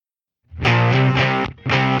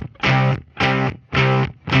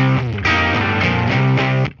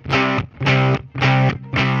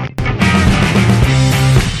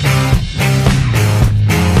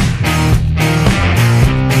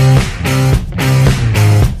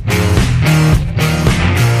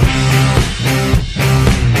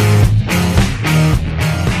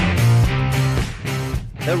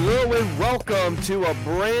to a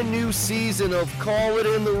brand new season of Call It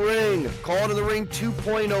in the Ring. Call It in the Ring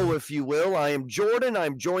 2.0, if you will. I am Jordan.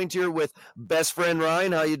 I'm joined here with best friend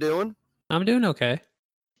Ryan. How you doing? I'm doing okay.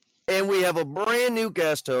 And we have a brand new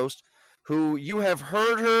guest host who you have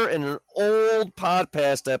heard her in an old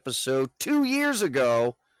podcast episode 2 years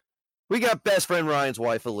ago. We got best friend Ryan's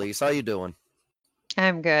wife, Elise. How you doing?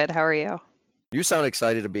 I'm good. How are you? You sound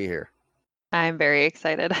excited to be here. I'm very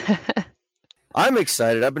excited. I'm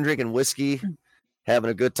excited. I've been drinking whiskey, having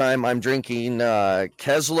a good time. I'm drinking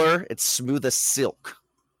Kessler. It's smooth as silk.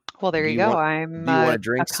 Well, there you go. Do you want to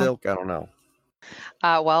drink silk? I don't know.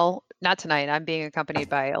 Well, not tonight. I'm being accompanied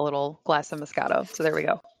by a little glass of Moscato. So there we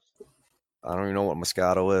go. I don't even know what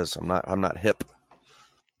Moscato is. I'm not hip.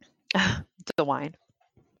 It's a wine.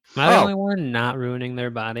 Am I the only one not ruining their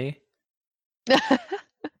body?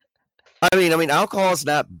 I mean, alcohol is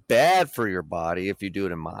not bad for your body if you do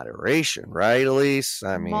it in moderation, right, Elise?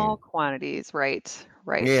 I mean, small quantities, right?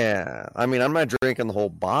 Yeah. I mean, I'm not drinking the whole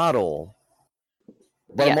bottle,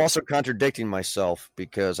 but Yes. I'm also contradicting myself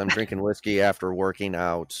because I'm drinking whiskey after working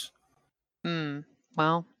out.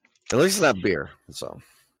 Well, At least it's not beer. So,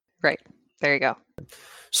 right. There you go.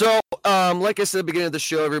 So, like I said at the beginning of the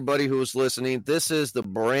show, everybody who was listening, this is the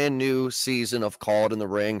brand new season of Call It in the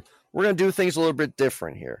Ring. We're going to do things a little bit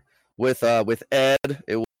different here. With Ed,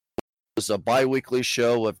 it was a bi-weekly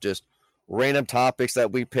show of just random topics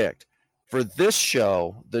that we picked. For this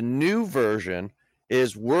show, the new version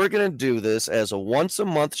is we're going to do this as a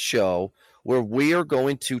once-a-month show where we are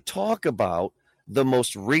going to talk about the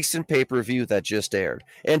most recent pay-per-view that just aired.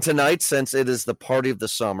 And tonight, since it is the party of the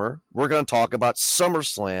summer, we're going to talk about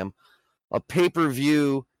SummerSlam, a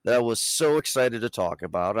pay-per-view that I was so excited to talk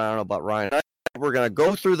about. I don't know about Ryan. We're going to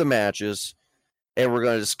go through the matches, and we're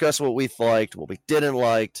going to discuss what we liked, what we didn't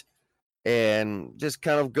like, and just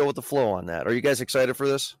kind of go with the flow on that. Are you guys excited for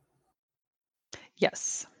this?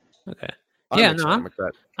 Yes. Okay. I'm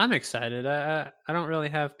excited. I'm excited. I don't really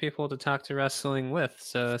have people to talk to wrestling with,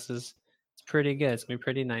 so it's pretty good. It's going to be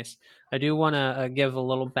pretty nice. I do want to give a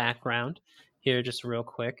little background here just real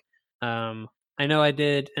quick. I know I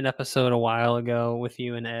did an episode a while ago with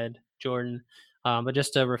you and Ed, Jordan, but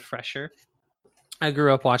just a refresher. I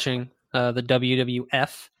grew up watching the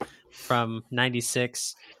WWF from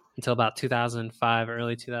 96 until about 2005,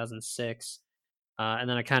 early 2006. And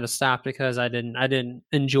then I kind of stopped because I didn't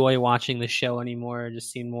enjoy watching the show anymore. It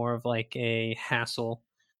just seemed more of like a hassle.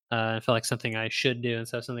 I felt like something I should do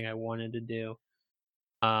instead of something I wanted to do.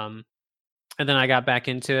 And then I got back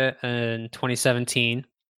into it in 2017.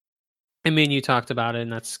 And me and you talked about it,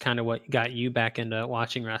 and that's kind of what got you back into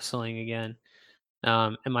watching wrestling again.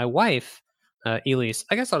 And my wife, Elise,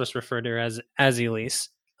 I guess I'll just refer to her as Elise.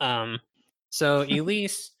 So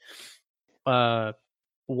Elise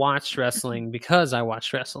watched wrestling because I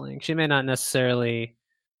watched wrestling. She may not necessarily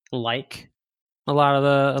like a lot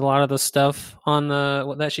of the stuff on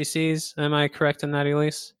that she sees. Am I correct in that,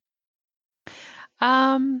 Elise?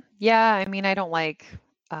 Yeah, I mean, I don't like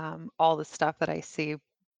all the stuff that I see,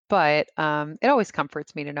 but it always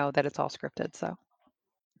comforts me to know that it's all scripted. So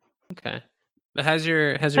okay. But has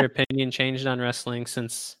your opinion changed on wrestling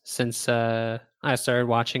since I started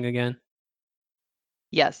watching again?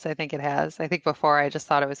 yes, I think it has. I think before I just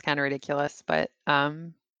thought it was kind of ridiculous, but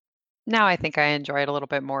now I think I enjoy it a little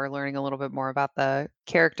bit more, learning a little bit more about the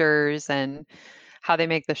characters and how they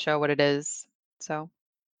make the show what it is. So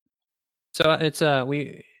it's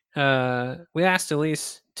we asked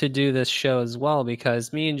Elise to do this show as well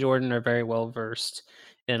because me and Jordan are very well versed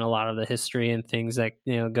in a lot of the history and things that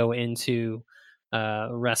go into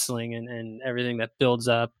wrestling and everything that builds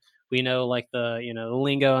up. We know like the the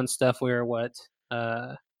lingo and stuff. We're what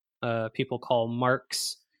people call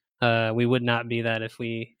marks. We would not be that if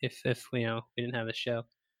we didn't have the show.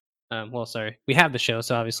 Well, sorry, we have the show,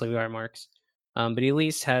 so obviously we are marks. But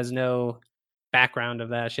Elise has no background of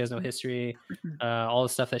that. She has no history. All the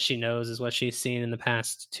stuff that she knows is what she's seen in the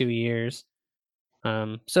past 2 years.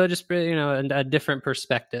 So just a different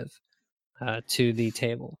perspective to the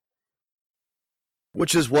table.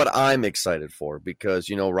 Which is what I'm excited for because,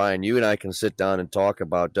 Ryan, you and I can sit down and talk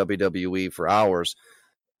about WWE for hours,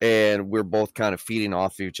 and we're both kind of feeding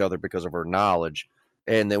off each other because of our knowledge.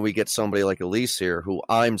 And then we get somebody like Elise here, who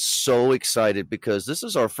I'm so excited because this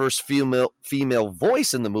is our first female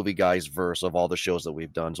voice in the Movie Guys verse of all the shows that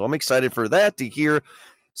we've done. So I'm excited for that, to hear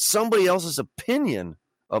somebody else's opinion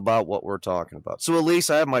about what we're talking about. So, Elise,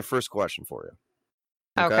 I have my first question for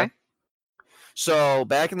you. okay. So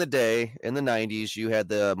back in the day, in the 90s, you had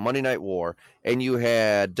the Monday Night War, and you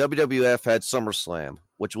had WWF had SummerSlam,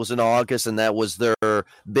 which was in August, and that was their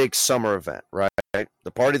big summer event, right?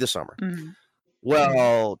 The party of the summer. Mhm.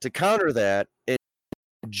 Well, to counter that, in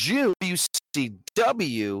June,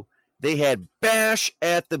 WCW, they had Bash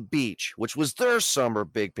at the Beach, which was their summer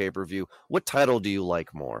big pay-per-view. What title do you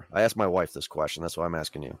like more? I asked my wife this question. That's why I'm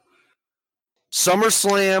asking you.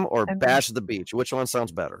 SummerSlam or Bash at the Beach? Which one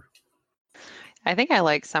sounds better? I think I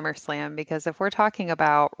like SummerSlam because if we're talking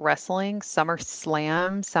about wrestling,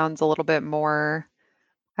 SummerSlam sounds a little bit more,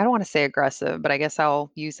 I don't want to say aggressive, but I guess I'll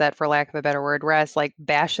use that for lack of a better word. Whereas like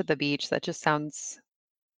Bash at the Beach, that just sounds,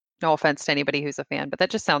 no offense to anybody who's a fan, but that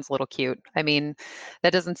just sounds a little cute. I mean,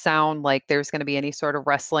 that doesn't sound like there's going to be any sort of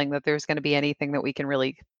wrestling, that there's going to be anything that we can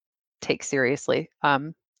really take seriously.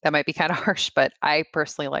 That might be kind of harsh, but I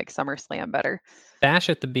personally like SummerSlam better. Bash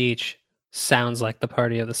at the Beach sounds like the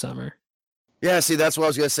party of the summer. Yeah, see, that's what I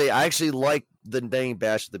was going to say. I actually like the name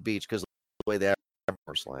Bash at the Beach because of the way they have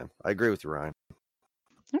SummerSlam. I agree with you, Ryan.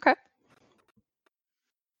 Okay.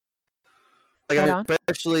 Like, Right I on. mean,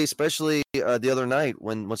 especially the other night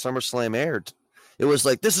when SummerSlam aired, it was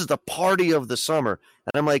like, this is the party of the summer.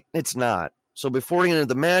 And I'm like, it's not. So before getting into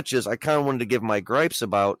the matches, I kind of wanted to give my gripes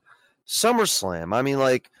about SummerSlam. I mean,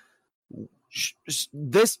 like,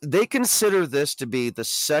 they consider this to be the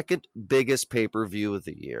second biggest pay-per-view of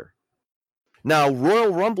the year. Now,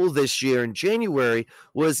 Royal Rumble this year in January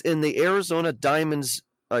was in the Arizona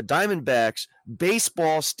Diamondbacks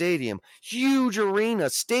baseball stadium, huge arena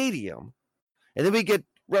stadium. And then we get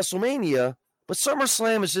WrestleMania, but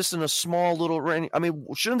SummerSlam is just in a small little ring. I mean,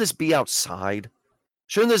 shouldn't this be outside?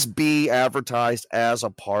 Shouldn't this be advertised as a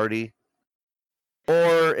party?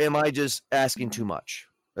 Or am I just asking too much?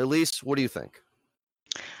 At least, what do you think?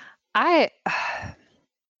 I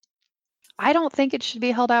don't think it should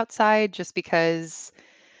be held outside just because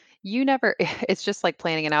you never, it's just like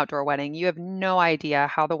planning an outdoor wedding. You have no idea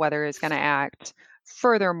how the weather is going to act.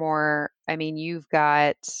 Furthermore, I mean, you've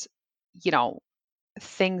got, you know,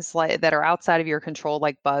 things like that are outside of your control,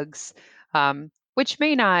 like bugs, which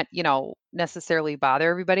may not, necessarily bother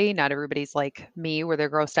everybody. Not everybody's like me where they're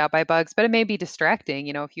grossed out by bugs, but it may be distracting.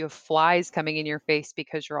 If you have flies coming in your face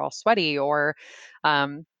because you're all sweaty, or,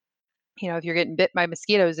 um, if you're getting bit by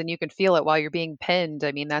mosquitoes and you can feel it while you're being pinned,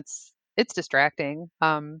 I mean, it's distracting.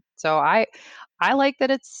 So I like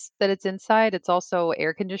that it's inside. It's also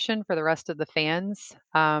air conditioned for the rest of the fans.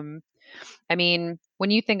 I mean,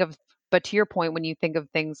 but to your point, when you think of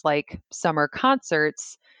things like summer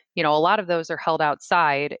concerts, a lot of those are held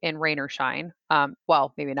outside in rain or shine.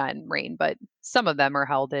 Well, maybe not in rain, but some of them are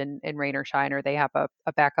held in rain or shine, or they have a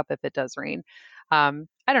backup if it does rain. I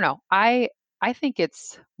don't know. I think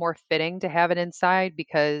it's more fitting to have it inside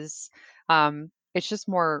because it's just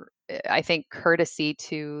more, I think, courtesy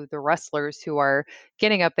to the wrestlers who are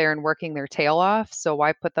getting up there and working their tail off. So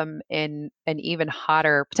why put them in an even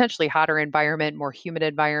hotter, potentially hotter environment, more humid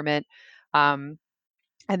environment? Um,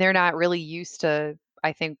 and they're not really used to,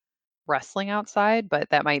 I think, wrestling outside, but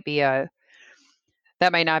that might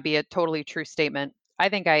not be a totally true statement. I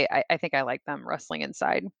think I like them wrestling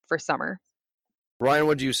inside for summer. Ryan,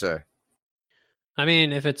 what do you say? I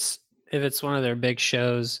mean, if it's one of their big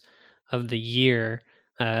shows of the year,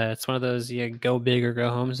 it's one of those go big or go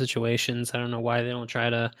home situations. I don't know why they don't try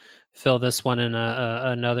to fill this one in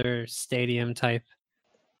another stadium type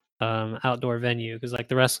outdoor venue, because like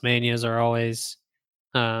the WrestleManias are always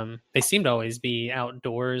they seem to always be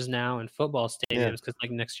outdoors now in football stadiums, because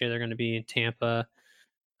like next year they're going to be in Tampa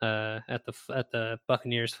at the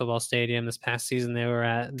Buccaneers football stadium. This past season they were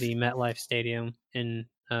at the MetLife Stadium in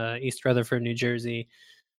East Rutherford, New Jersey.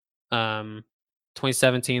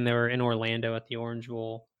 2017 they were in Orlando at the Orange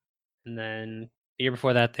Bowl, and then the year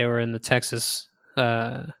before that they were in the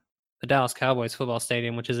Dallas Cowboys football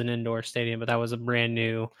stadium, which is an indoor stadium, but that was a brand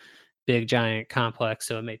new big giant complex,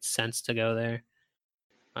 so it made sense to go there.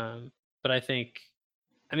 But I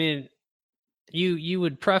mean, you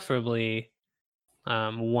would preferably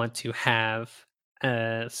want to have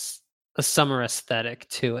a summer aesthetic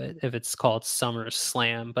to it if it's called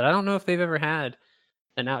SummerSlam. But I don't know if they've ever had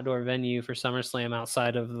an outdoor venue for SummerSlam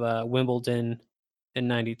outside of Wimbledon in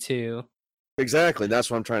 '92. Exactly.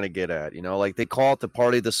 That's what I'm trying to get at. Like they call it the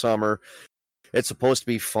party of the summer. It's supposed to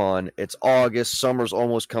be fun. It's August. Summer's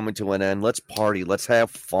almost coming to an end. Let's party. Let's have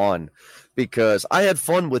fun. Because I had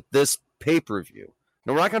fun with this pay-per-view.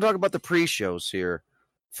 Now, we're not going to talk about the pre-shows here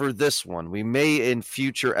for this one. We may in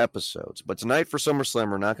future episodes. But tonight for SummerSlam,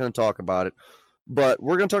 we're not going to talk about it. But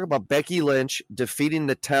we're going to talk about Becky Lynch defeating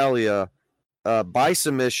Natalya by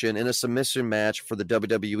submission in a submission match for the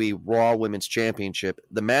WWE Raw Women's Championship.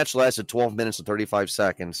 The match lasted 12 minutes and 35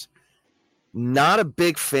 seconds. Not a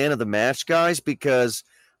big fan of the match, guys, because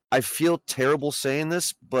I feel terrible saying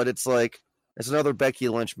this, but it's like it's another Becky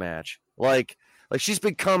Lynch match. Like Like she's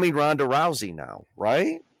becoming Ronda Rousey now,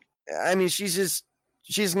 right? I mean, she's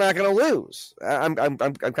not going to lose. I'm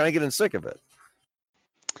kind of getting sick of it.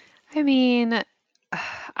 I mean,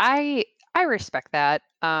 I respect that.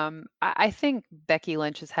 I think Becky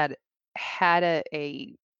Lynch has had it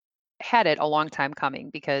a long time coming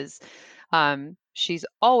because she's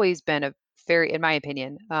always been a very, in my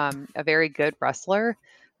opinion, a very good wrestler.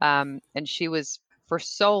 And she was for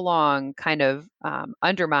so long kind of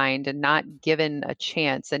undermined and not given a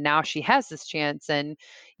chance. And now she has this chance. And,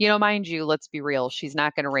 mind you, let's be real, she's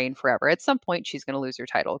not going to reign forever. At some point, she's going to lose her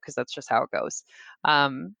title because that's just how it goes.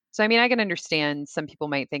 So, I mean, I can understand some people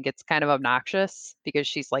might think it's kind of obnoxious because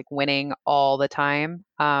she's like winning all the time.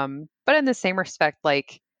 But in the same respect,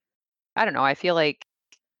 like, I don't know, I feel like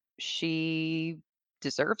she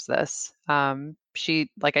deserves this.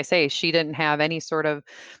 Like I say, she didn't have any sort of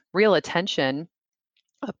real attention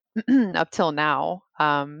up, up till now.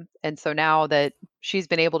 And so now that she's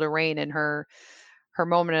been able to reign in her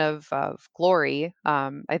moment of glory,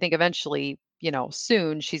 I think eventually,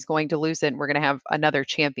 soon she's going to lose it and we're going to have another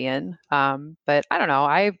champion. But I don't know.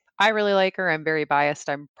 I really like her. I'm very biased.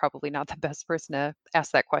 I'm probably not the best person to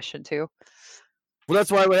ask that question to. Well,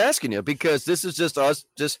 that's why I was asking you, because this is just us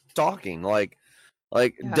just talking. Like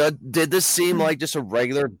Yeah. did this seem like just a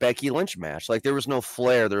regular Becky Lynch match? Like there was no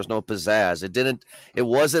flair, there was no pizzazz. It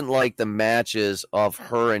wasn't like the matches of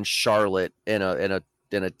her and Charlotte in a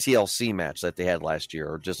TLC match that they had last year,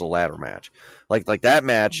 or just a ladder match. Like that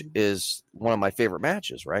match is one of my favorite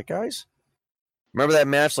matches, right, guys? Remember that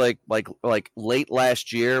match like late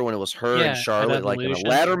last year when it was her and Charlotte, like in a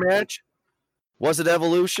ladder match? Was it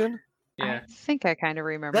Evolution? Yeah. I think I kind of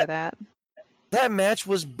remember that. That match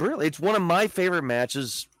was brilliant. It's one of my favorite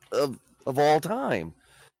matches of all time.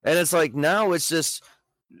 And it's like now it's just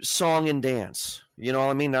song and dance. You know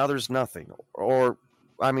what I mean? Now there's nothing. Or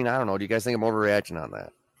I mean, I don't know. Do you guys think I'm overreacting on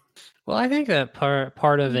that? Well, I think that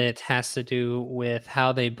part of it has to do with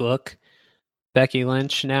how they book Becky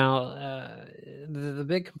Lynch. Now, the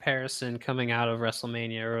big comparison coming out of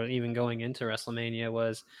WrestleMania, or even going into WrestleMania,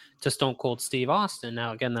 was to Stone Cold Steve Austin.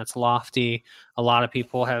 Now, again, that's lofty. A lot of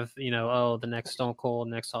people have, the next Stone Cold,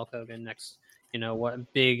 next Hulk Hogan, next,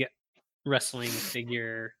 what big wrestling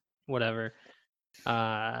figure, whatever.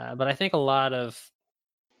 But I think a lot of,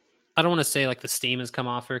 I don't want to say like the steam has come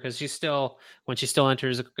off her, because when she still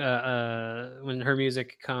enters, when her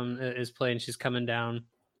music is played and she's coming down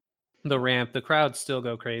the ramp, the crowds still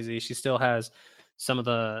go crazy. She still has some of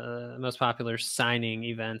the most popular signing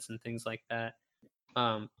events and things like that.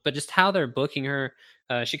 But just how they're booking her,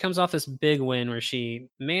 she comes off this big win where she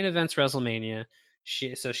main events WrestleMania.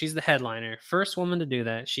 So she's the headliner, first woman to do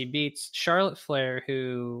that. She beats Charlotte Flair,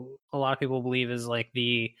 who a lot of people believe is like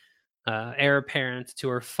the heir apparent to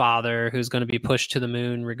her father, who's going to be pushed to the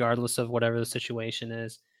moon regardless of whatever the situation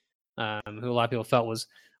is. Who a lot of people felt was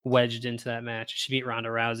wedged into that match. She beat Ronda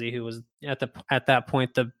Rousey, who was at that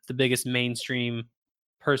point the biggest mainstream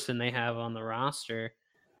person they have on the roster.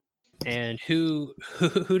 And who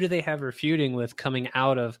do they have her feuding with coming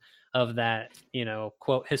out of that,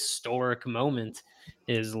 quote, historic moment,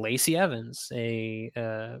 is Lacey Evans,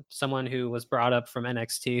 someone who was brought up from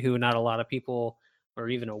NXT, who not a lot of people are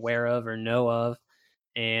even aware of or know of.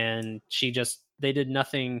 And they did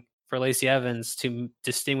nothing for Lacey Evans to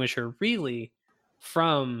distinguish her really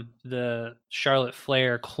from the Charlotte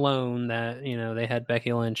Flair clone that, they had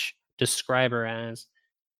Becky Lynch describe her as.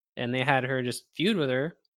 And they had her just feud with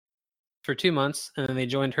her for 2 months, and then they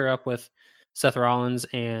joined her up with Seth Rollins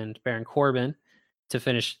and Baron Corbin to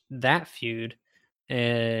finish that feud.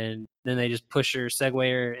 And then they just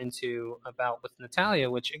segue her into a bout with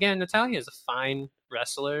Natalya, which, again, Natalya is a fine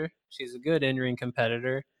wrestler. She's a good in-ring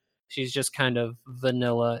competitor. She's just kind of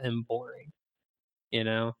vanilla and boring,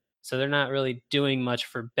 So they're not really doing much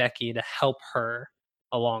for Becky to help her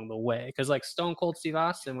along the way. Because like Stone Cold Steve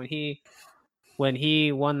Austin, when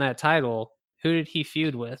he won that title, who did he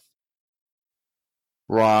feud with?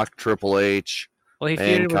 Rock, Triple H. Well, he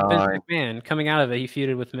feuded with Vince McMahon. Coming out of it, he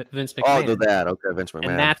feuded with Vince McMahon. Oh, that. Okay, Vince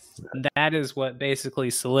McMahon. And that is what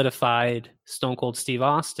basically solidified Stone Cold Steve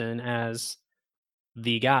Austin as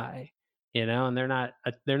the guy, and they're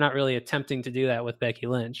not really attempting to do that with Becky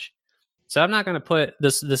Lynch. So I'm not going to put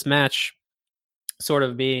this match sort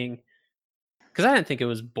of being, because I didn't think it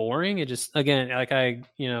was boring. It just, again, like I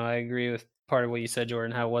agree with part of what you said,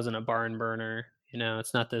 Jordan, how it wasn't a barn burner.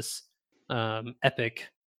 It's not this epic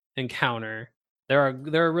encounter. There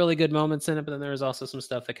are really good moments in it, but then there was also some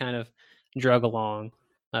stuff that kind of drug along.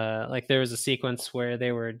 Like there was a sequence where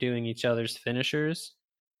they were doing each other's finishers,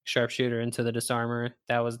 sharpshooter into the disarmer.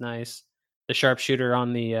 That was nice. sharpshooter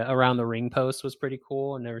on the around the ring post was pretty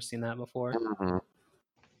cool. I've never seen that before. Mm-hmm.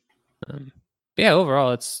 But yeah,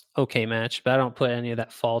 overall it's okay match, but I don't put any of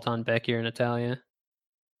that fault on Becky or Natalya.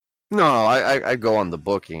 No, I go on the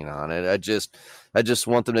booking on it. I just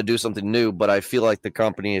want them to do something new, but I feel like the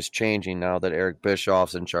company is changing now that Eric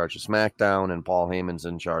Bischoff's in charge of SmackDown and Paul Heyman's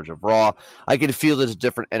in charge of Raw. I can feel there's a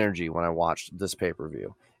different energy when I watched this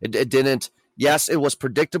pay-per-view. It didn't. Yes, it was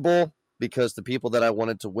predictable because the people that I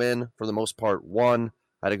wanted to win, for the most part, won.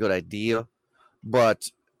 I had a good idea, but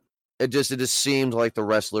it just seemed like the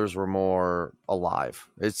wrestlers were more alive.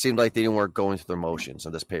 It seemed like they weren't going through their motions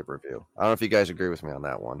in this pay-per-view. I don't know if you guys agree with me on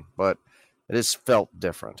that one, but it just felt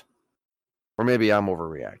different. Or maybe I'm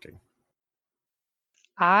overreacting.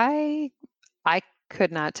 I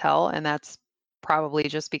could not tell, and that's probably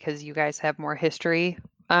just because you guys have more history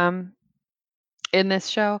in this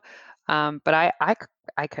show. But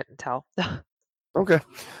I couldn't tell. Okay.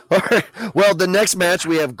 All right. Well, the next match,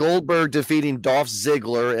 we have Goldberg defeating Dolph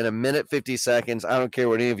Ziggler in 1:50. I don't care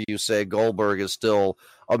what any of you say. Goldberg is still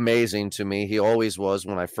amazing to me. He always was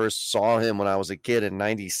when I first saw him when I was a kid in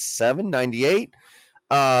 97, 98.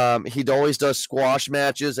 He always does squash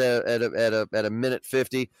matches at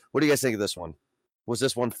 1:50. What do you guys think of this one? Was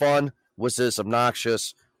this one fun? Was this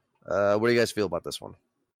obnoxious? What do you guys feel about this one?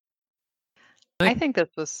 I think this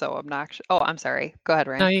was so obnoxious. Oh, I'm sorry. Go ahead,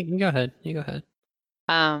 Ryan. No, you can go ahead. You go ahead.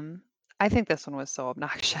 I think this one was so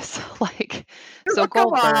obnoxious. So Come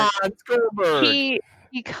Goldberg, on, it's Goldberg.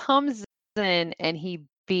 he comes in and he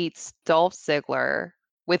beats Dolph Ziggler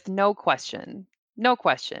with no question. No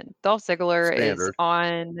question. Dolph Ziggler is Standard.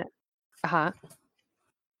 on.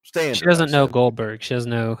 Standard. She doesn't know Goldberg. She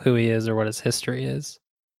doesn't know who he is or what his history is.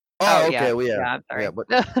 Oh, okay. Yeah. Well, yeah. Yeah, I'm sorry. Yeah, but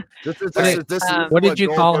this is What did you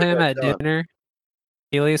call Goldberg him has at done. dinner?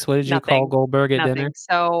 Elias, what did you call Nothing. Goldberg at Nothing. dinner?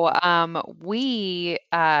 So we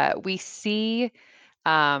see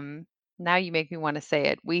now you make me want to say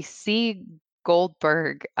it. We see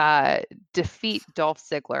Goldberg defeat Dolph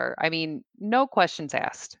Ziggler. I mean, no questions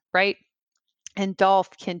asked, right? And Dolph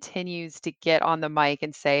continues to get on the mic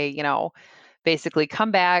and say, basically,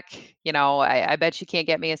 come back. I bet you can't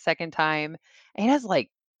get me a second time. And he has like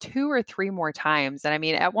 2 or 3 more times. And I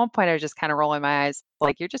mean, at one point, I was just kind of rolling my eyes,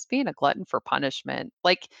 like, you're just being a glutton for punishment.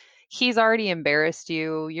 Like, he's already embarrassed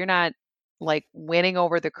you. You're not like winning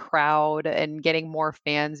over the crowd and getting more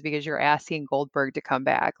fans because you're asking Goldberg to come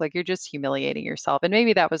back. Like, you're just humiliating yourself. And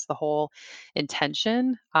maybe that was the whole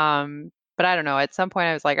intention. But I don't know. At some point,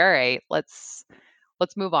 I was like, all right, let's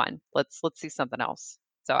move on. Let's see something else.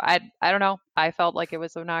 So I don't know. I felt like it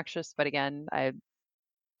was obnoxious, but again, I have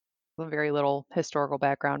very little historical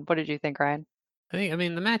background. What did you think, Ryan? I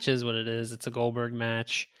mean, the match is what it is. It's a Goldberg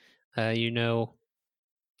match. For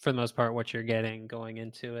the most part, what you're getting going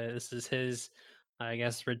into it. This is his, I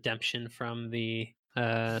guess, redemption from the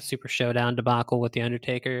Super Showdown debacle with The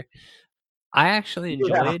Undertaker. I actually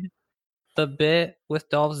enjoyed the bit with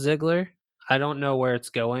Dolph Ziggler. I don't know where it's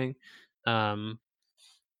going,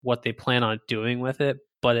 what they plan on doing with it,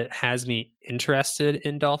 but it has me interested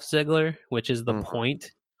in Dolph Ziggler, which is the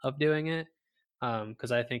point of doing it.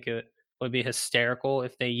 Because I think it would be hysterical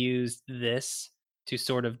if they used this to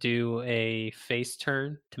sort of do a face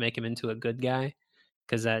turn to make him into a good guy,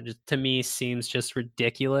 because that just, to me, seems just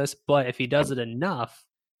ridiculous. But if he does it enough,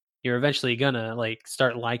 you're eventually gonna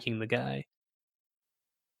start liking the guy.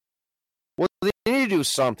 Well, they need to do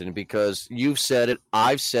something because you've said it,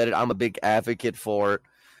 I've said it, I'm a big advocate for it.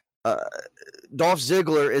 Dolph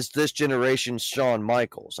Ziggler is this generation's Shawn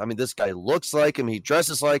Michaels. I mean, this guy looks like him. He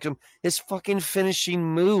dresses like him. His fucking finishing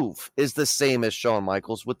move is the same as Shawn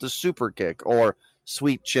Michaels with the super kick or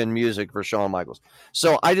sweet chin music for Shawn Michaels.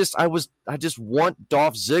 So I just want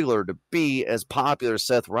Dolph Ziggler to be as popular as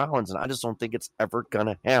Seth Rollins, and I just don't think it's ever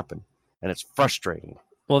gonna happen, and it's frustrating.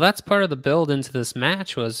 Well, that's part of the build into this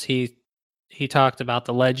match. Was he talked about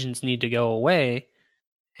the legends need to go away,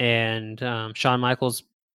 and Shawn Michaels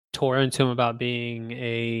tore into him about being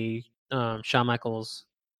a Shawn Michaels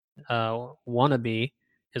wannabe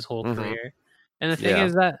his whole career. And the thing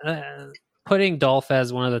is that putting Dolph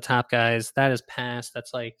as one of the top guys, that is past.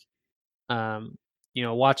 That's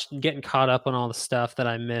getting caught up on all the stuff that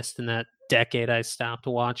I missed in that decade I stopped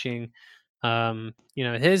watching.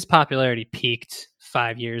 His popularity peaked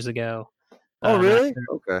 5 years ago. Oh, really?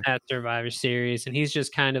 At Survivor Series. And he's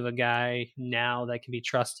just kind of a guy now that can be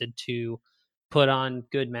trusted to put on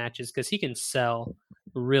good matches because he can sell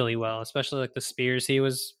really well, especially like the spears he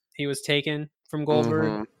was taking from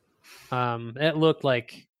Goldberg. It looked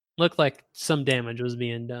like some damage was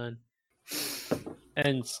being done.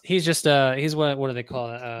 And he's just he's what do they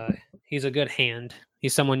call it? He's a good hand.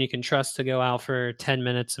 He's someone you can trust to go out for 10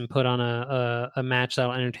 minutes and put on a match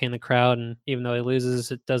that'll entertain the crowd. And even though he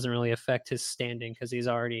loses, it doesn't really affect his standing because he's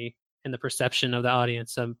already, in the perception of the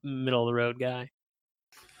audience, a middle of the road guy.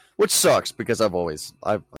 Which sucks because I've always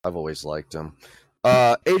liked him.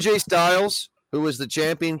 AJ Styles, who is the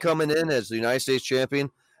champion coming in as the United States champion,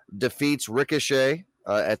 defeats Ricochet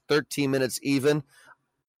at 13 minutes even.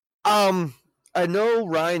 I know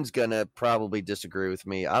Ryan's gonna probably disagree with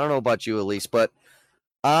me. I don't know about you, Elise, but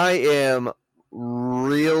I am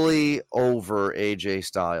really over AJ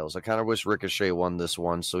Styles. I kind of wish Ricochet won this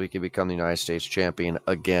one so he could become the United States champion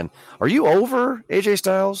again. Are you over AJ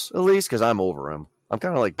Styles, Elise? Because I'm over him. I'm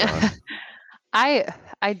kind of like done.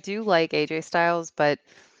 I do like AJ Styles, but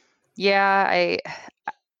yeah,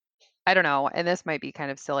 I don't know, and this might be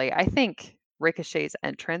kind of silly. I think Ricochet's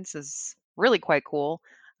entrance is really quite cool.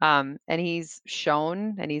 And he's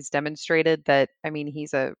shown and he's demonstrated that, I mean,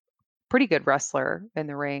 he's a pretty good wrestler in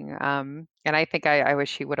the ring. And I think I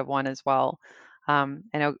wish he would have won as well. I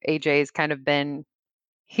know AJ's kind of been,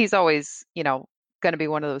 he's always, going to be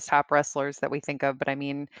one of those top wrestlers that we think of. But I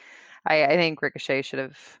mean, I think Ricochet should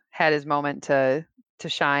have had his moment to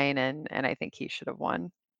shine, and I think he should have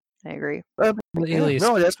won. I agree. Well, Yeah, Elise,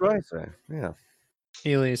 no, that's what I say. Yeah.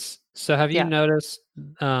 Elise, so have you Yeah. noticed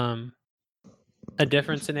a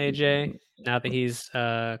difference in AJ now that he's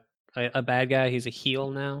a bad guy? He's a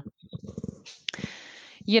heel now.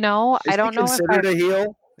 I don't know if considered a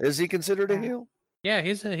heel? Is he considered a heel? Yeah,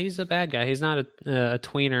 he's a bad guy. He's not a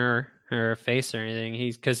tweener or a face or anything.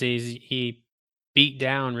 He beat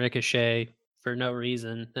down Ricochet for no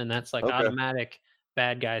reason, and that's like Okay. automatic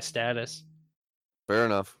bad guy status. Fair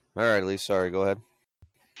enough. All right, Elise, sorry, go ahead.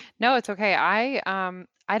 No, it's okay. I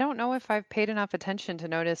don't know if I've paid enough attention to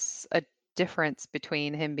notice a difference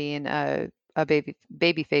between him being a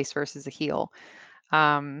baby face versus a heel. So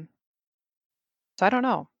I don't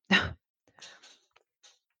know.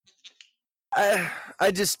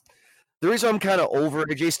 I just the reason I'm kind of over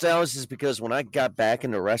AJ Styles is because when I got back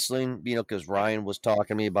into wrestling, because Ryan was talking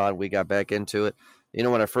to me about it, we got back into it.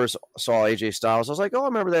 When I first saw AJ Styles, I was like, oh, I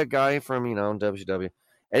remember that guy from, WCW.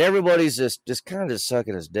 And everybody's just kind of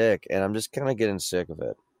sucking his dick, and I'm just kind of getting sick of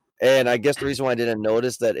it. And I guess the reason why I didn't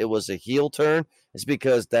notice that it was a heel turn is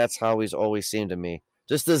because that's how he's always seemed to me.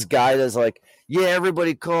 Just this guy that's like, yeah,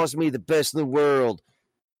 everybody calls me the best in the world.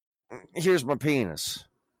 Here's my penis.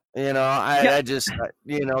 I just,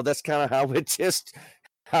 that's kind of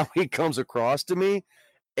how he comes across to me.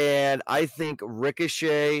 And I think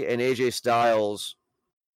Ricochet and AJ Styles,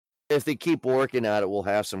 if they keep working at it, will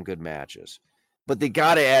have some good matches. But they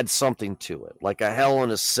got to add something to it, like a Hell in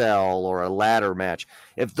a Cell or a ladder match.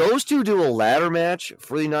 If those two do a ladder match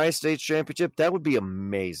for the United States Championship, that would be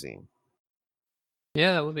amazing.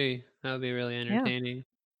 Yeah, that would be really entertaining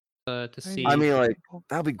to see. I mean, like,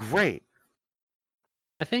 that would be great.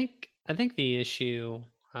 I think the issue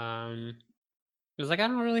is like I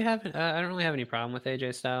don't really have any problem with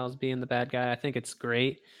AJ Styles being the bad guy. I think it's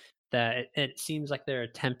great that it seems like they're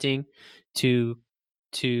attempting to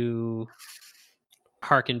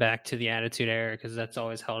harken back to the Attitude Era, because that's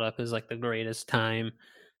always held up as like the greatest time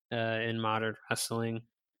in modern wrestling.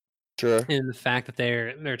 Sure. And the fact that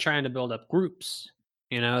they're trying to build up groups,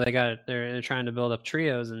 they're trying to build up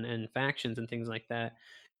trios and factions and things like that.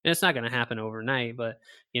 And it's not going to happen overnight, but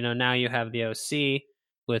now you have the OC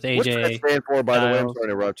with AJ. What's that stand for, by the way? I'm Styles. sorry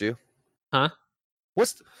to interrupt you. Huh?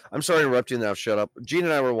 I'm sorry to interrupt you. Now shut up. Gene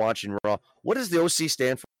and I were watching Raw. What does the OC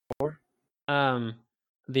stand for?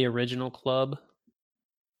 The original club.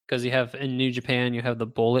 Because you have in New Japan, you have the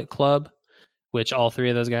Bullet Club, which all three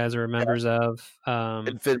of those guys are members of.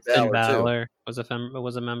 And Finn Balor was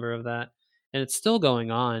a member of that, and it's still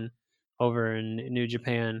going on over in New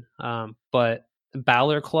Japan. But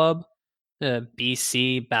Balor Club,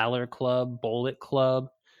 BC Balor Club, Bullet Club,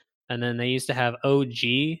 and then they used to have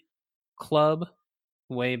OG Club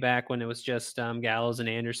way back when it was just Gallows and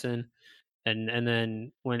Anderson, and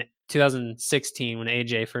then when 2016 when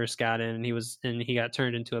AJ first got in, and he got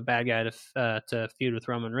turned into a bad guy to feud with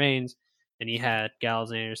Roman Reigns, and he had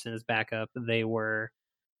Gallows and Anderson as backup. They were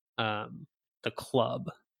the club.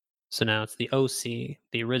 So now it's the OC,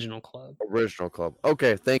 the original club. Original club.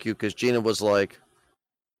 Okay, thank you. Because Gina was like,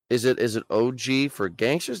 "Is it OG for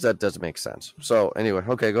gangsters?" That doesn't make sense. So anyway,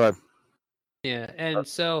 okay, go ahead. Yeah, and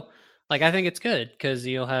so like I think it's good because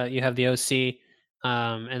you have the OC,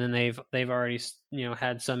 and then they've already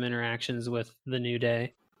had some interactions with the New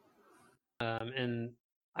Day, and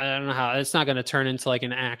I don't know how it's not going to turn into like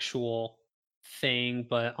an actual thing,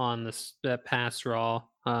 but on the past Raw,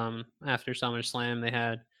 after SummerSlam, they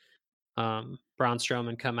had Braun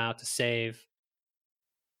Strowman come out to save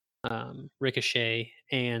Ricochet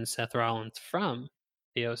and Seth Rollins from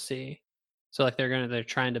the OC. So like they're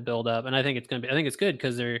trying to build up, and I think it's good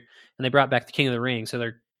because they brought back the King of the Ring, so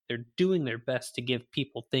they're doing their best to give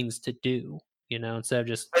people things to do, instead of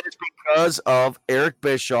just. It's because of Eric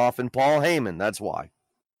Bischoff and Paul Heyman. That's why.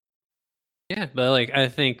 Yeah, but like I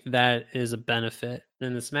think that is a benefit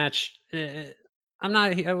in this match.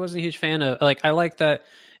 I wasn't a huge fan of, like, I like that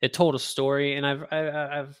it told a story, and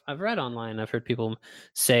I've read online, I've heard people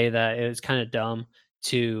say that it's kind of dumb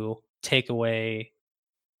to take away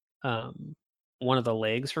one of the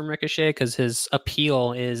legs from Ricochet, because his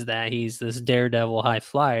appeal is that he's this daredevil high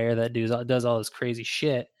flyer that does all this crazy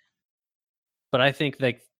shit. But I think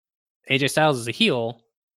like AJ Styles is a heel.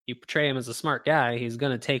 You portray him as a smart guy, he's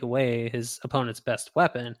going to take away his opponent's best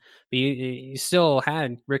weapon. But you still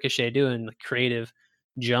had Ricochet doing the creative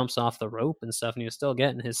jumps off the rope and stuff, and he was still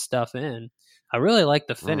getting his stuff in. I really liked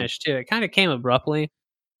the finish too. It kind of came abruptly,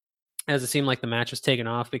 as it seemed like the match was taking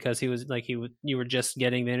off, because he was like you were just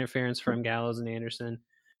getting the interference from Gallows and Anderson,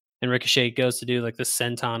 and Ricochet goes to do like the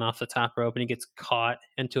senton off the top rope, and he gets caught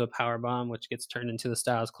into a power bomb, which gets turned into the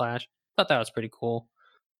Styles Clash. Thought that was pretty cool.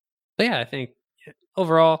 But yeah, I think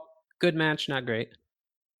overall, good match, not great.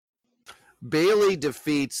 Bayley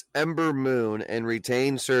defeats Ember Moon and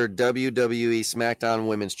retains her WWE SmackDown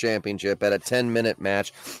Women's Championship at a 10-minute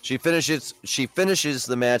match. She finishes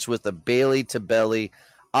the match with a Bayley to belly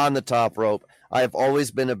on the top rope. I've always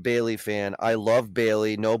been a Bayley fan. I love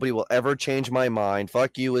Bayley. Nobody will ever change my mind.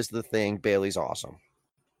 Fuck you is the thing. Bayley's awesome.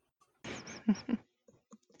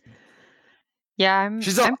 Yeah, I'm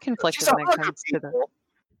conflicted when it comes to the.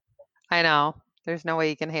 I know. There's no way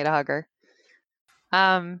you can hate a hugger.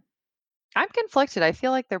 I'm conflicted. I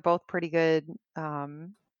feel like they're both pretty good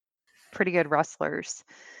wrestlers.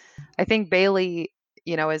 I think Bayley,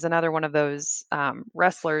 is another one of those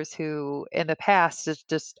wrestlers who in the past has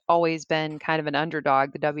just always been kind of an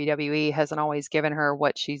underdog. The WWE hasn't always given her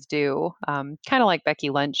what she's due, kind of like Becky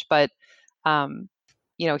Lynch. But,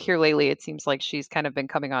 here lately, it seems like she's kind of been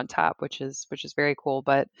coming on top, which is very cool.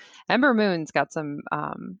 But Ember Moon's got some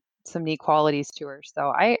neat qualities to her.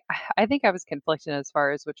 So I think I was conflicted as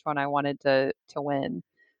far as which one I wanted to win.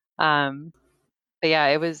 But yeah,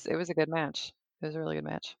 it was a good match. It was a really good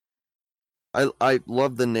match. I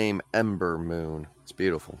love the name Ember Moon. It's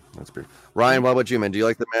beautiful. That's beautiful. Ryan, what about you, man? Do you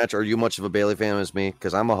like the match? Are you much of a Bayley fan as me?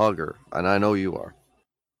 Because I'm a hugger, and I know you are.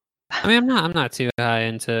 I mean, I'm not too high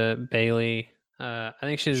into Bayley. I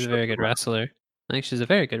think she's a very good wrestler. But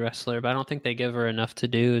I don't think they give her enough to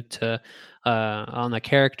do on the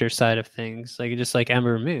character side of things. Like just like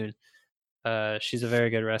Ember Moon, she's a very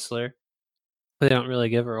good wrestler. But they don't really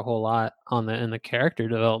give her a whole lot in the character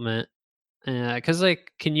development. Because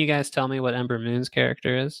can you guys tell me what Ember Moon's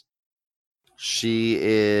character is? She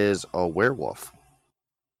is a werewolf.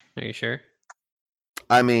 Are you sure?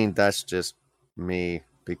 I mean, that's just me,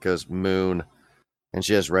 because Moon, and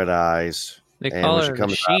she has red eyes. They call her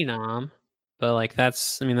She-Nom, but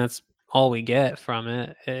that's all we get from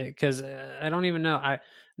it. Because I don't even know.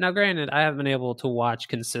 Now, granted, I haven't been able to watch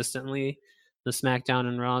consistently the SmackDown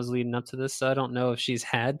and Raws leading up to this, so I don't know if she's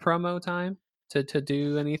had promo time to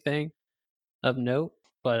do anything of note.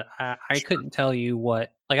 But I couldn't tell you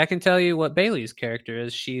what. Like, I can tell you what Bayley's character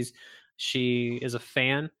is. She is a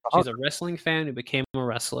fan. She's a wrestling fan who became a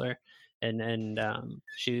wrestler, and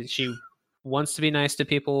she wants to be nice to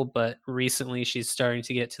people, but recently she's starting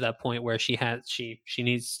to get to that point where she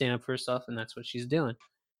needs to stand up for herself, and that's what she's doing.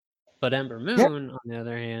 But Ember Moon, on the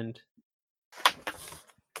other hand,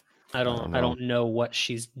 I don't know what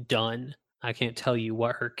she's done. I can't tell you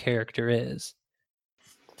what her character is.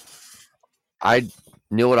 I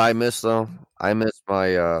knew what I missed, though. I miss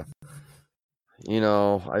my, I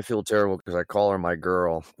feel terrible because I call her my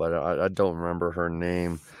girl, but I don't remember her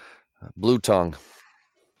name. Blue Tongue.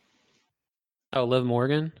 Oh, Liv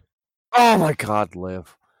Morgan? Oh my God,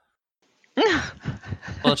 Liv.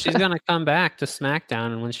 Well, she's going to come back to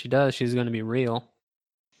SmackDown, and when she does, she's going to be real.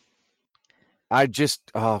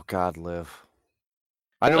 Oh God, Liv.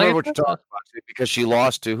 I don't remember what you're talking about, because she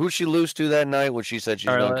lost to, who'd she lose to that night when she said she's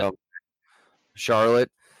going to come? Charlotte.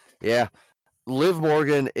 Yeah. Liv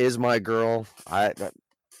Morgan is my girl. I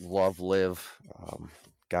love Liv.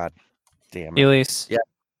 God damn it. Elise. Yeah.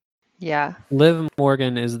 Yeah. Liv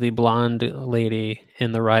Morgan is the blonde lady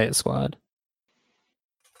in the Riot Squad.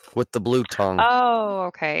 With the blue tongue. Oh,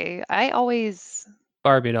 okay.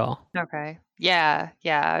 Barbie doll. Okay. Yeah.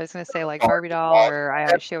 I was going to say like Barbie doll, or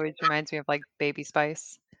she always reminds me of like Baby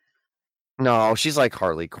Spice. No, she's like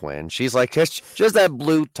Harley Quinn. She's like just that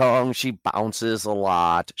blue tongue. She bounces a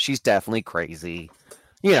lot. She's definitely crazy.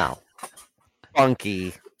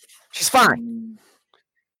 Funky. She's fine.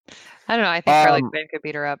 I don't know. I think Harley Um, Quinn could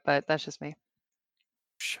beat her up, but that's just me.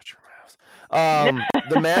 Shut your mouth.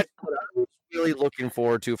 The match that I was really looking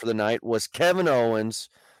forward to for the night was Kevin Owens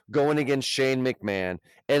going against Shane McMahon.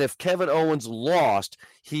 And if Kevin Owens lost,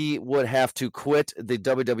 he would have to quit the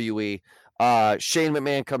WWE. Shane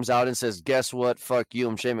McMahon comes out and says, guess what? Fuck you,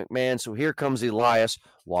 I'm Shane McMahon. So here comes Elias.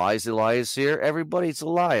 Why is Elias here? Everybody's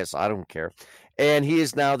Elias. I don't care. And he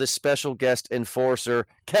is now the special guest enforcer.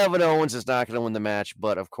 Kevin Owens is not going to win the match,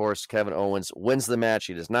 but of course, Kevin Owens wins the match.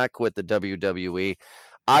 He does not quit the WWE.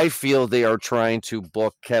 I feel they are trying to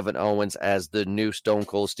book Kevin Owens as the new Stone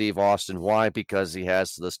Cold Steve Austin. Why? Because he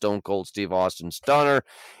has the Stone Cold Steve Austin stunner,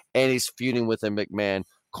 and he's feuding with a McMahon.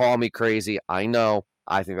 Call me crazy. I know.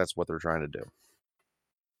 I think that's what they're trying to do.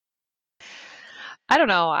 I don't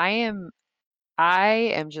know. I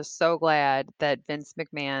am just so glad that Vince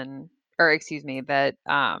McMahon, or excuse me, that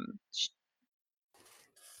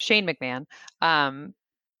Shane McMahon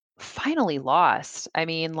finally lost. I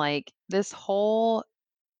mean, like this whole,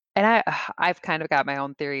 and I've kind of got my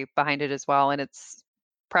own theory behind it as well, and it's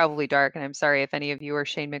probably dark, and I'm sorry if any of you are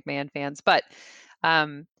Shane McMahon fans, but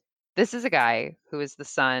this is a guy who is the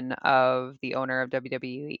son of the owner of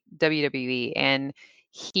WWE, and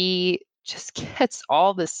he just gets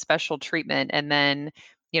all this special treatment, and then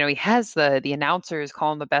he has the announcers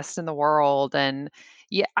call him the best in the world, and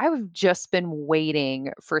yeah, I've just been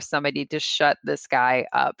waiting for somebody to shut this guy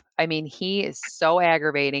up. I mean, he is so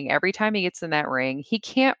aggravating every time he gets in that ring. He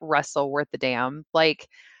can't wrestle worth the damn. Like,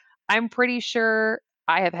 I'm pretty sure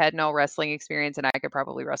I have had no wrestling experience and I could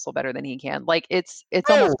probably wrestle better than he can. Like it's Oh,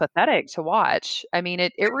 almost pathetic to watch. I mean,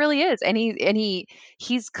 it really is. And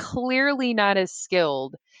he's clearly not as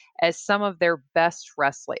skilled as some of their best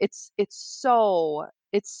wrestling. It's so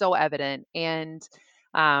evident. And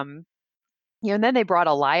um and then they brought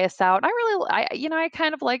Elias out. I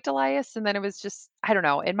kind of liked Elias, and then it was just, I don't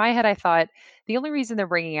know. In my head, I thought the only reason they're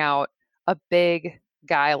bringing out a big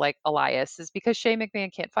guy like Elias is because Shane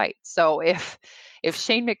McMahon can't fight. So if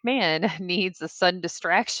Shane McMahon needs a sudden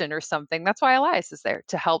distraction or something, that's why Elias is there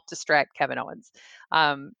to help distract Kevin Owens.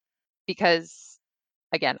 Um, because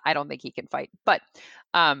again, I don't think he can fight. But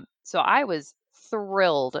so I was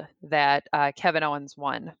thrilled that Kevin Owens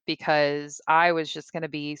won because I was just going to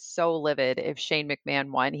be so livid if Shane McMahon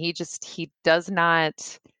won. He does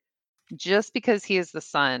not, just because he is the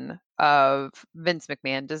son of Vince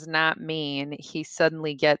McMahon does not mean he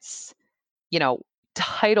suddenly gets, you know,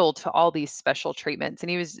 titled to all these special treatments. And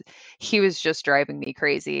he was just driving me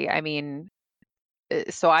crazy. I mean,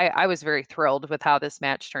 so I was very thrilled with how this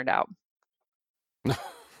match turned out.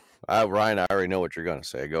 Ryan, I already know what you're going to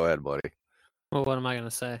say. Go ahead, buddy. Well, what am I going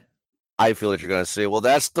to say? I feel that you're going to say, well,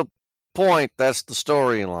 that's the point. That's the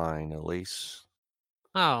storyline, Elise.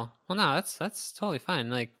 Oh, well, no, that's totally fine.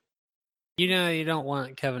 Like, you don't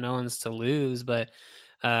want Kevin Owens to lose, but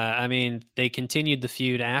I mean, they continued the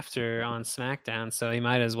feud after on SmackDown, so he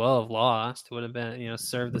might as well have lost. It would have been,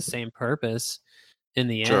 served the same purpose in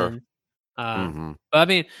the Sure. end. Mm-hmm. But I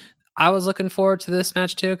mean, I was looking forward to this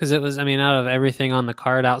match too because it was, I mean, out of everything on the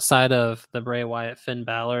card outside of the Bray Wyatt Finn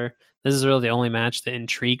Balor, this is really the only match that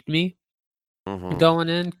intrigued me going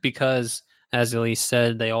in because, as Elise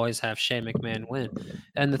said, they always have Shane McMahon win.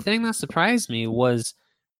 And the thing that surprised me was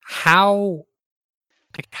how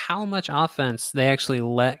much offense they actually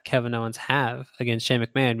let Kevin Owens have against Shane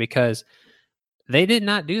McMahon because they did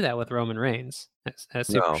not do that with Roman Reigns at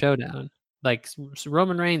Super No. Showdown. Like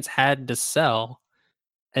Roman Reigns had to sell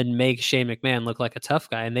and make Shane McMahon look like a tough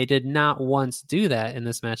guy, and they did not once do that in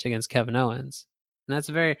this match against Kevin Owens. And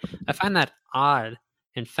I find that odd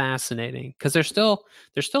and fascinating because they're still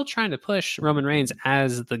trying to push Roman Reigns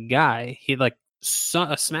as the guy. He a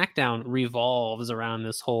SmackDown revolves around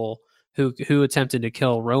this whole who attempted to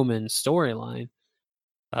kill Roman storyline.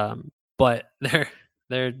 But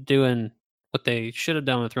they're doing what they should have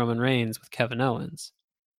done with Roman Reigns with Kevin Owens.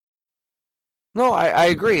 No, I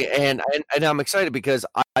agree, and I'm excited because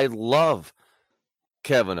I love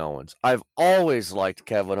Kevin Owens. I've always liked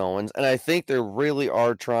Kevin Owens, and I think they really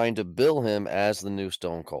are trying to bill him as the new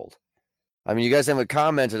Stone Cold. I mean, you guys haven't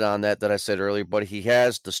commented on that I said earlier, but he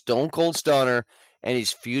has the Stone Cold Stunner, and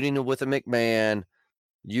he's feuding with a McMahon.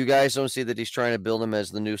 You guys don't see that he's trying to build him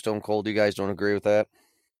as the new Stone Cold? You guys don't agree with that?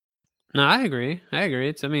 No, I agree.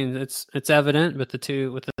 It's evident with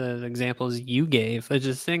the examples you gave. It's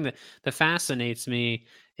just the thing that fascinates me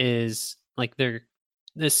is like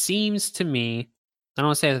this seems to me, I don't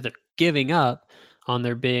want to say that they're giving up on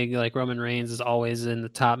their big, like Roman Reigns is always in the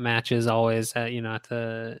top matches, always at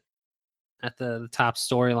the top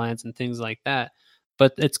storylines and things like that.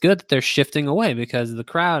 But it's good that they're shifting away because the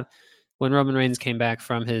crowd, when Roman Reigns came back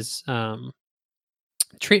from his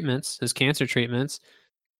treatments, his cancer treatments,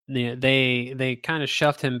 they kind of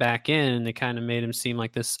shoved him back in, and they kind of made him seem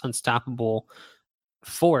like this unstoppable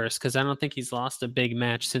force, because I don't think he's lost a big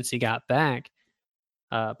match since he got back.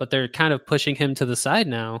 But they're kind of pushing him to the side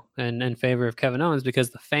now in favor of Kevin Owens, because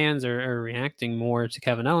the fans are reacting more to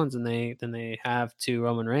Kevin Owens than they have to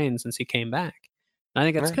Roman Reigns since he came back. And I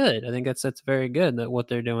think that's good. I think that's very good that what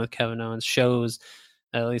they're doing with Kevin Owens shows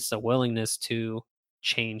at least a willingness to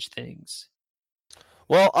change things.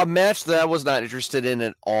 Well, a match that I was not interested in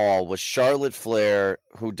at all was Charlotte Flair,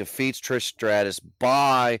 who defeats Trish Stratus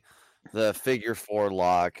by the figure 4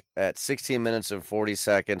 lock at 16 minutes and 40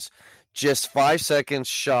 seconds. Just 5 seconds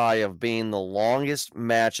shy of being the longest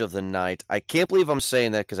match of the night. I can't believe I'm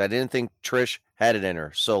saying that, because I didn't think Trish had it in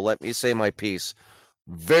her. So let me say my piece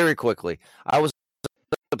very quickly. I was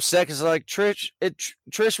upset because, like,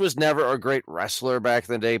 Trish was never a great wrestler back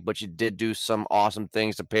in the day, but she did do some awesome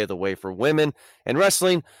things to pave the way for women in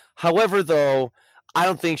wrestling. However, though, I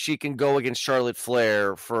don't think she can go against Charlotte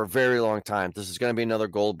Flair for a very long time. This is going to be another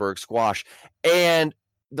Goldberg squash. And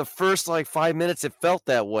the first 5 minutes, it felt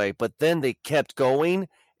that way, but then they kept going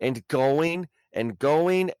and going and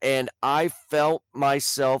going, and I felt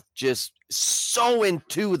myself just so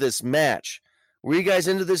into this match. Were you guys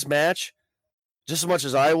into this match just as much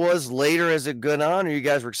as I was later as it went on, or you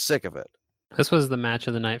guys were sick of it? This was the match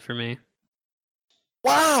of the night for me.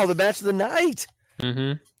 Wow, the match of the night.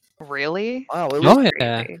 Mm-hmm. Really? Wow, it was crazy.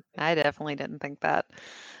 Yeah. I definitely didn't think that.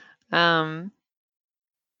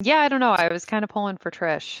 Yeah, I don't know. I was kind of pulling for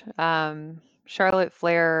Trish. Charlotte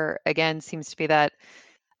Flair again seems to be that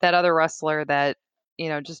other wrestler that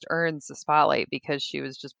just earns the spotlight because she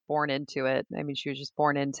was just born into it. I mean, she was just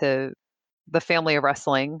born into the family of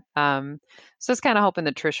wrestling. So I was kind of hoping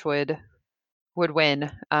that Trish would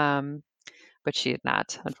win, but she did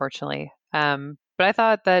not, unfortunately. But I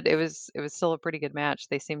thought that it was still a pretty good match.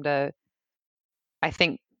 They seemed to, I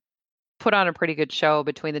think, put on a pretty good show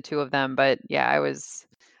between the two of them. But yeah, I was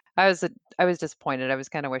disappointed. I was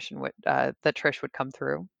kind of wishing that Trish would come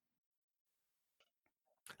through.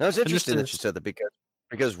 Now, it's interesting that you said that,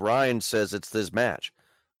 because Ryan says it's this match.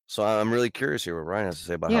 So I'm really curious here what Ryan has to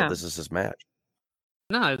say about how this is his match.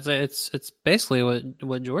 No, it's basically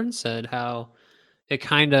what Jordan said, how it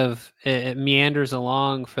kind of it meanders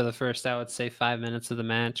along for the first, I would say, 5 minutes of the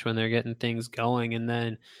match when they're getting things going, and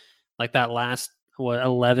then that last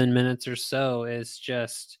 11 minutes or so is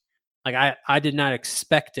just I did not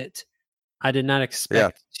expect it. I did not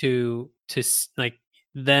expect to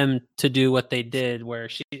them to do what they did, where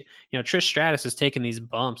Trish Stratus is taking these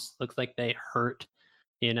bumps, looks like they hurt,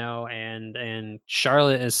 and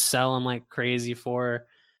Charlotte is selling like crazy for her.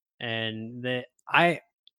 And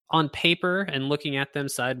on paper and looking at them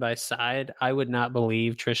side by side, I would not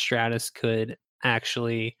believe Trish Stratus could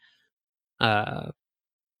actually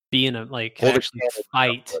be in a actually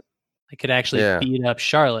fight. I could actually beat up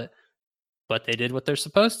Charlotte. But they did what they're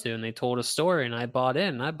supposed to, and they told a story, and I bought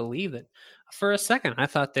in, and I believe it. For a second, I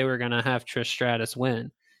thought they were going to have Trish Stratus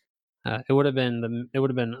win. It would have been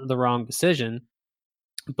the wrong decision,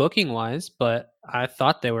 booking wise, but I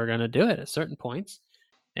thought they were going to do it at certain points,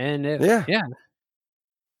 and yeah.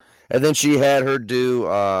 And then she had her do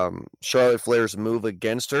Charlotte Flair's move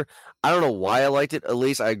against her. I don't know why I liked it. At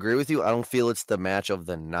least I agree with you. I don't feel it's the match of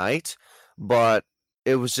the night, but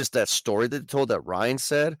it was just that story that they told that Ryan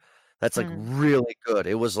said. That's really good.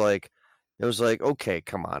 It was like, okay,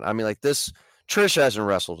 come on. I mean, this Trish hasn't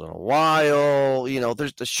wrestled in a while.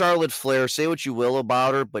 There's the Charlotte Flair. Say what you will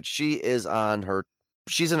about her, but she's in her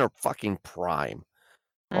fucking prime.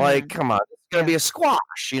 Come on, it's gonna be a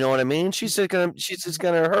squash. You know what I mean? She's just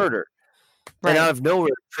gonna hurt her. Right. And out of nowhere,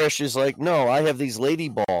 Trish is like, "No, I have these lady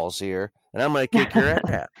balls here, and I'm gonna kick your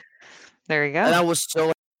ass." There you go. And I was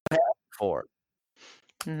so happy for it.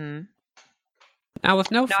 Mm-hmm. Now,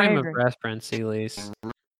 with no frame of reference, Elise.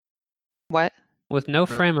 What? With no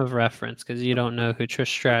frame of reference, because you don't know who Trish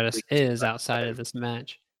Stratus is outside of this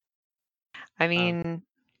match. I mean,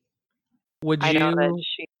 I know that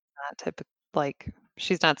she's not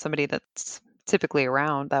she's not somebody that's typically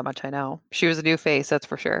around that much. I know she was a new face, that's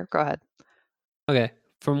for sure. Go ahead. Okay,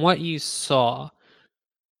 from what you saw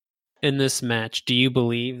in this match, do you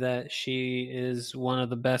believe that she is one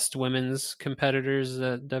of the best women's competitors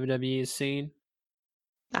that WWE has seen?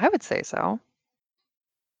 I would say so.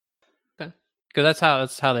 Okay, because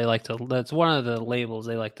that's how they like to. That's one of the labels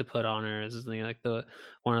they like to put on her, is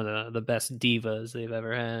one of the best divas they've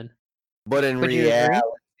ever had. But in reality,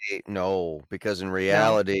 no, because in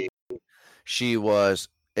reality, she was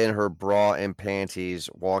in her bra and panties,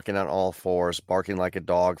 walking on all fours, barking like a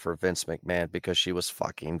dog for Vince McMahon, because she was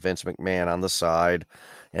fucking Vince McMahon on the side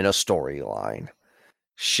in a storyline.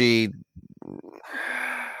 She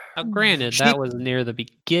Granted, she that was near the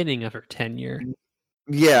beginning of her tenure.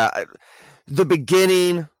 yeah, the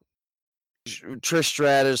beginning Trish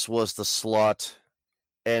Stratus was the slut,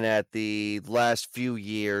 and at the last few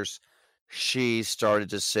years she started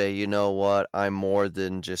to say, "You know what? I'm more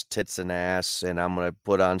than just tits and ass, and I'm going to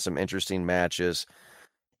put on some interesting matches."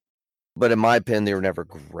 But in my opinion, they were never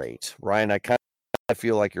great. Ryan, I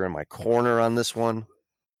feel like you're in my corner on this one.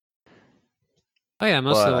 Oh yeah,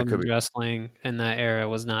 most But of I could women's be wrestling in that era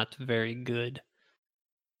was not very good.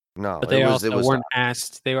 no, But it was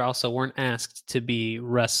not they were also weren't asked to be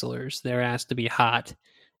wrestlers. They were asked to be hot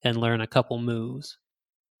and learn a couple moves.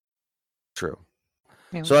 true.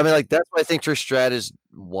 Yeah. So I mean, like that's what I think Trish Stratus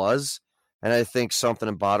was, and I think something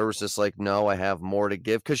about her was just like, no, I have more to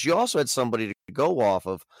give because she also had somebody to go off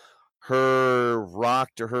of. Her Rock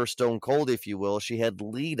to her Stone Cold, if you will. She had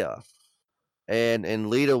Lita, and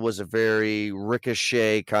Lita was a very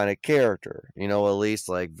Ricochet kind of character, you know, at least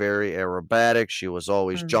like very aerobatic. She was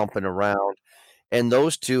always Mm. jumping around, and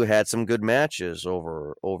those two had some good matches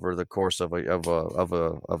over the course of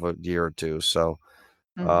a year or two. So,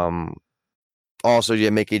 Mm. um, also, yeah,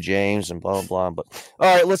 Mickey James and blah, blah, blah. But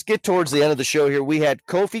all right, let's get towards the end of the show here. We had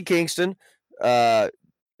Kofi Kingston,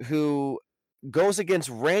 who goes against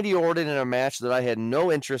Randy Orton in a match that I had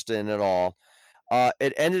no interest in at all.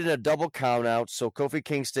 It ended in a double countout, so Kofi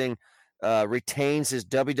Kingston retains his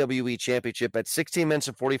WWE Championship at 16 minutes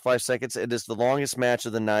and 45 seconds. It is the longest match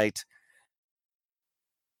of the night.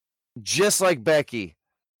 Just like Becky.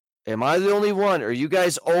 Am I the only one? Are you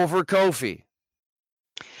guys over Kofi?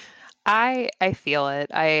 I feel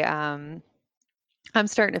it. I'm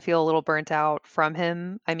starting to feel a little burnt out from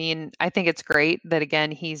him. I mean, I think it's great that again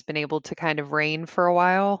he's been able to kind of reign for a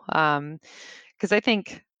while. Because I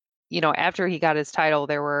think, after he got his title,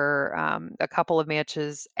 there were a couple of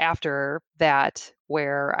matches after that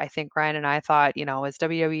where I think Ryan and I thought, is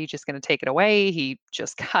WWE just going to take it away? He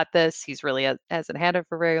just got this. He's really hasn't had it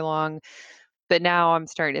for very long. But now I'm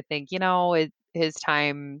starting to think, his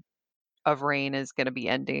time of reign is going to be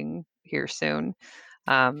ending here soon.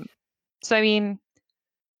 Um, so I mean,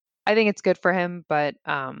 I think it's good for him, but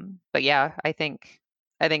yeah, I think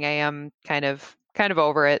I am kind of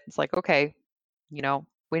over it. It's like, okay, we know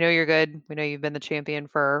you're good. We know you've been the champion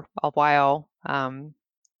for a while.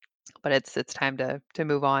 But it's time to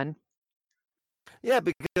move on. Yeah,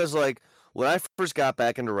 because like when I first got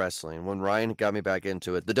back into wrestling, when Ryan got me back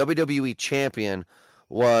into it, the WWE champion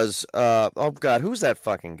was oh god, who's that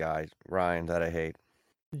fucking guy, Ryan, that I hate?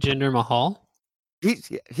 Jinder Mahal?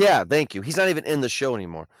 Yeah, thank you. He's not even in the show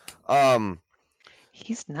anymore. Um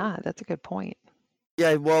He's not. That's a good point.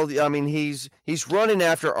 yeah, well, I mean he's running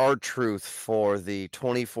after R-Truth for the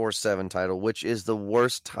 24/7 title, which is the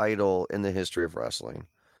worst title in the history of wrestling.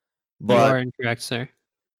 You But are incorrect, sir.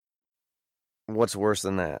 what's worse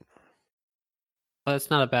than that? Well,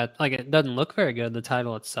 it's not a bad like it doesn't look very good, the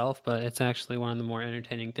title itself, but it's actually one of the more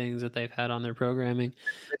entertaining things that they've had on their programming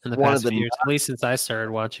in the One of past the few years, at least since I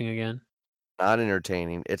started watching again. not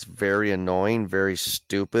entertaining. It's very annoying, very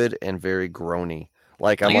stupid, and very groany.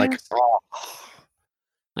 Like I'm I like, guess oh.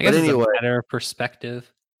 I But guess it's a anyway, better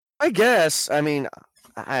perspective. I guess. I mean,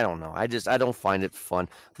 I don't know. I don't find it fun.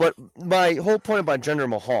 But my whole point about Jinder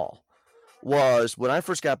Mahal was when I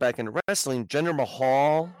first got back into wrestling, Jinder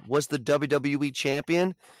Mahal was the WWE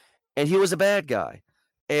champion, and he was a bad guy.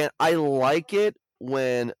 And I like it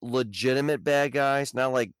when legitimate bad guys,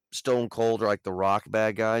 not like Stone Cold or like The Rock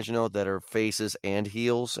bad guys, that are faces and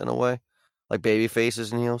heels in a way, like baby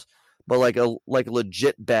faces and heels, but like a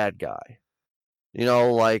legit bad guy.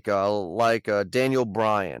 Like Daniel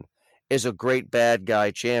Bryan is a great bad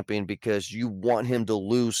guy champion because you want him to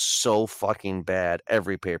lose so fucking bad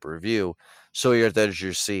every pay-per-view, so you're at the edge of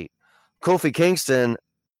your seat. Kofi Kingston,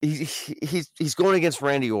 he's going against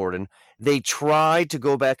Randy Orton. They tried to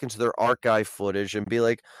go back into their archive footage and be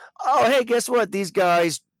like, "Oh, hey, guess what? These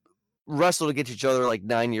guys wrestled against each other like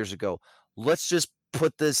 9 years ago. Let's just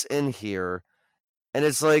put this in here." And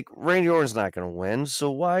it's like Randy Orton's not going to win,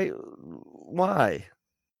 so why?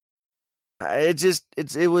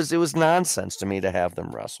 It was nonsense to me to have them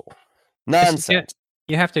wrestle. It's just Nonsense.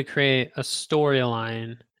 you have to create a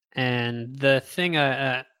storyline, and the thing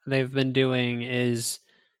they've been doing is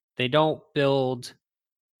they don't build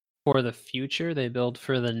for the future; they build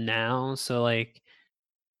for the now. So, like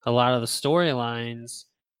a lot of the storylines,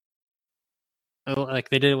 like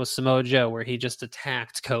they did it with Samoa Joe, where he just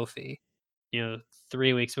attacked Kofi,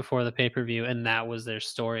 3 weeks before the pay per view, and that was their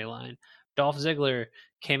storyline. Dolph Ziggler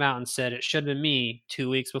came out and said it should have been me 2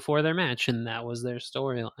 weeks before their match, and that was their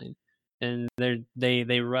storyline. And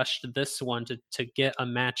they rushed this one to get a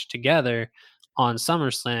match together on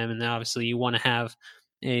SummerSlam, and obviously you want to have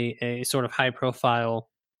a sort of high profile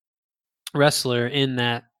wrestler in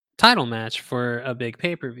that title match for a big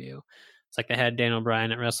pay-per-view. It's like they had Daniel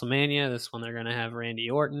Bryan at WrestleMania. This one they're going to have Randy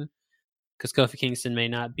Orton, because Kofi Kingston may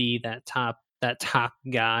not be that top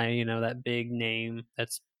guy, that big name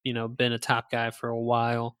that's been a top guy for a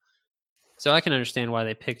while. So I can understand why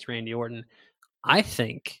they picked Randy Orton. I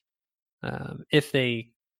think if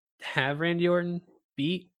they have Randy Orton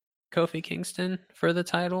beat Kofi Kingston for the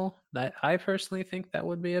title, that I personally think that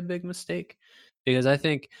would be a big mistake, because I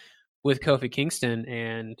think with Kofi Kingston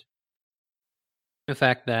and the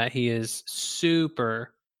fact that he is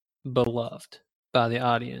super beloved by the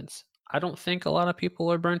audience, I don't think a lot of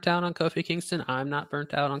people are burnt out on Kofi Kingston. I'm not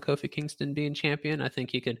burnt out on Kofi Kingston being champion. I think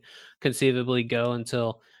he could conceivably go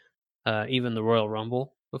until even the Royal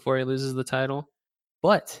Rumble before he loses the title.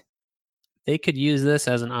 But they could use this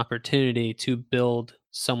as an opportunity to build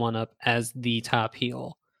someone up as the top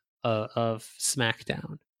heel of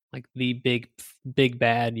SmackDown, like the big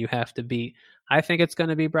bad you have to beat. I think it's going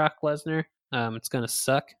to be Brock Lesnar. It's going to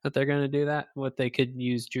suck that they're going to do that. What they could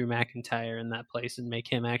use Drew McIntyre in that place and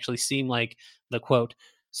make him actually seem like the quote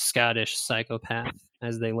Scottish psychopath,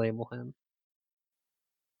 as they label him.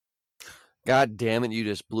 God damn it, you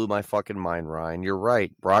just blew my fucking mind, Ryan. You're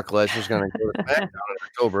right. Brock Lesnar's going to go to SmackDown in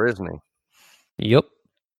October, isn't he? Yep.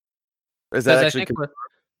 Is that actually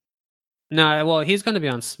no, well, he's going to be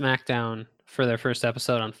on SmackDown for their first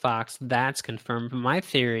episode on Fox. That's confirmed. But my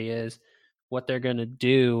theory is what they're going to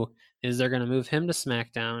do is they're going to move him to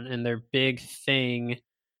SmackDown, and their big thing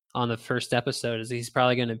on the first episode is he's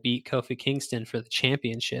probably going to beat Kofi Kingston for the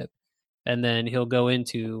championship, and then he'll go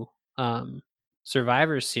into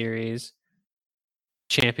Survivor Series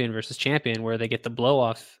champion versus champion, where they get the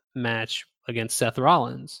blow-off match against Seth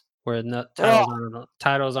Rollins, where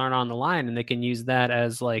titles aren't on the line, and they can use that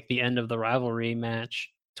as like the end of the rivalry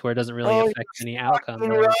match, to where it doesn't really affect any outcome.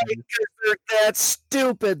 Right, they're that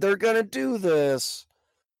stupid. They're gonna do this.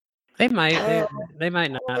 They might. They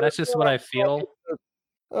might not. That's just what I feel.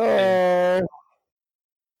 Oh,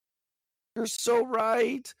 you're so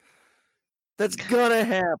right. That's gonna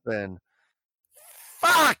happen.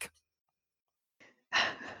 Fuck.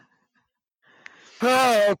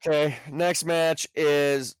 Oh, okay. Next match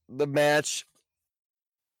is the match.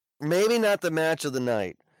 Maybe not the match of the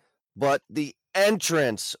night, but the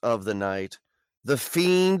entrance of the night. The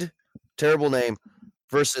Fiend, terrible name,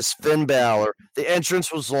 versus Finn Balor. The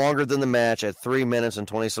entrance was longer than the match at 3 minutes and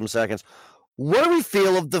 20-some seconds. What do we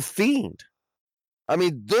feel of the Fiend? I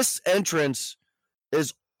mean, this entrance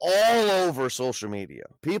is all over social media.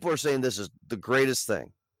 People are saying this is the greatest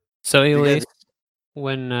thing. So, Elise,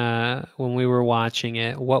 when we were watching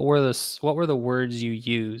it, what were the words you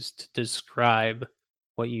used to describe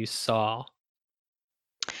what you saw?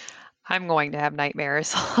 I'm going to have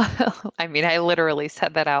nightmares. I mean, I literally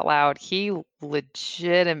said that out loud. He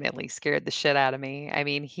legitimately scared the shit out of me. I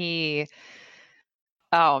mean,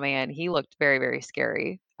 oh man, he looked very, very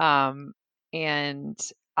scary. And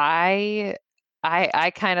I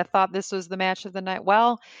kind of thought this was the match of the night.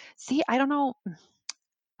 Well, see, I don't know.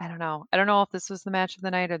 I don't know if this was the match of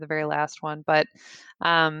the night or the very last one, but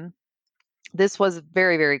this was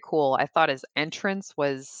very, very cool. I thought his entrance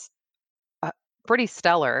was pretty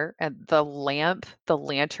stellar, and the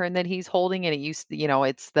lantern that he's holding, and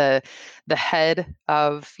it's the head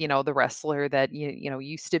of the wrestler that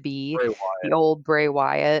used to be the old Bray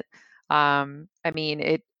Wyatt. I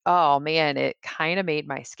mean, oh man, it kind of made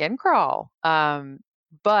my skin crawl.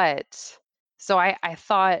 But so I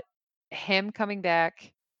thought him coming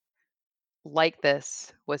back like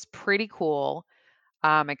this was pretty cool.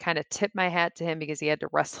 I kind of tipped my hat to him because he had to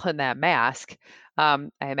wrestle in that mask. I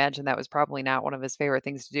imagine that was probably not one of his favorite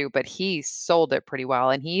things to do, but he sold it pretty well.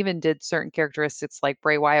 And he even did certain characteristics like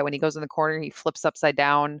Bray Wyatt. When he goes in the corner, he flips upside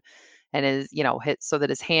down and is, hit so that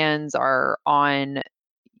his hands are on,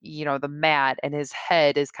 the mat, and his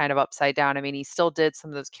head is kind of upside down. I mean, he still did some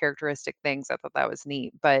of those characteristic things. I thought that was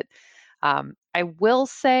neat. But I will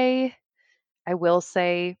say,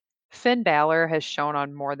 Finn Balor has shown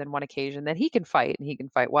on more than one occasion that he can fight, and he can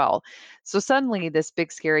fight well. So suddenly this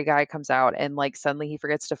big scary guy comes out, and like suddenly he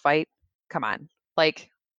forgets to fight. Come on. Like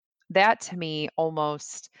that to me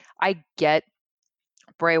almost, I get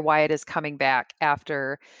Bray Wyatt is coming back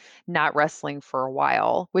after not wrestling for a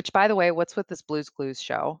while, which by the way, what's with this Blues Clues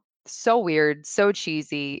show? So weird, so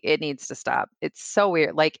cheesy. It needs to stop. It's so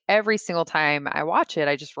weird. Like every single time I watch it,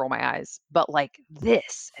 I just roll my eyes. But like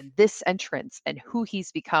this and this entrance and who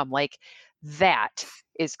he's become, like that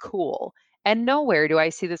is cool. And nowhere do I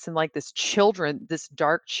see this in like this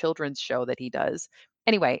dark children's show that he does.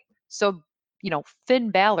 Anyway, so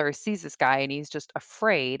Finn Balor sees this guy and he's just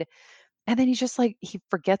afraid. And then he's just like, he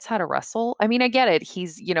forgets how to wrestle. I mean, I get it.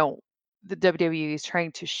 The WWE is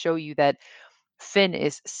trying to show you that Finn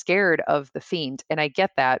is scared of the Fiend. And I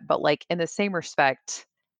get that. But like in the same respect,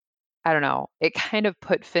 I don't know, it kind of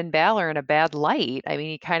put Finn Balor in a bad light. I mean,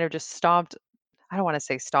 he kind of just stomped, I don't want to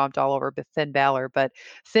say stomped all over Finn Balor, but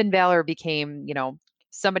Finn Balor became,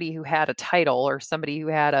 somebody who had a title or somebody who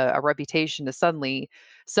had a reputation to suddenly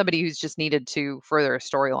somebody who's just needed to further a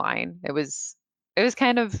storyline. It was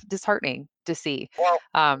kind of disheartening to see. Well,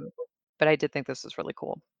 But I did think this was really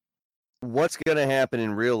cool. what's going to happen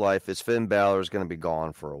in real life is Finn Balor is going to be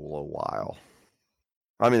gone for a little while.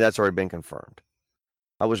 I mean, that's already been confirmed.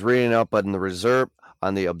 I was reading up on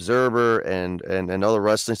the Observer and other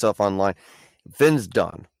wrestling stuff online. Finn's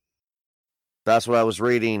done. That's what I was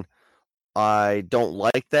reading. I don't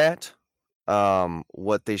like that.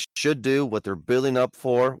 What they should do, what they're building up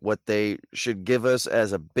for, what they should give us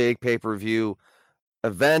as a big pay-per-view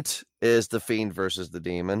event is the Fiend versus the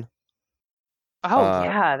Demon. Oh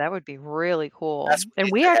yeah, that would be really cool. And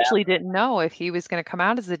we actually didn't know if he was going to come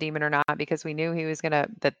out as the Demon or not because we knew he was going to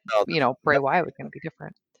Bray Wyatt was going to be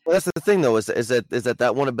different. Well, that's the thing though, is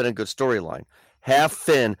that would have been a good storyline. Have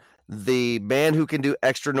Finn, the man who can do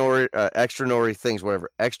extraordinary things,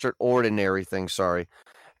 sorry.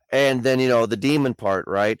 And then, the demon part,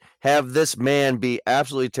 right? Have this man be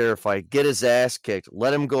absolutely terrified, get his ass kicked,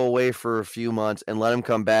 let him go away for a few months, and let him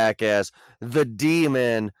come back as the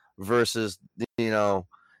demon versus, the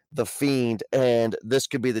Fiend. And this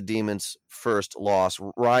could be the Demon's first loss.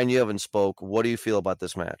 Ryan, you haven't spoke. What do you feel about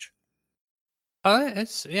this match?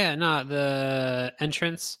 The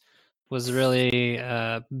entrance was really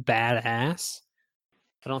badass.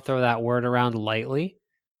 I don't throw that word around lightly.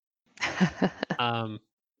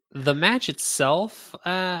 The match itself,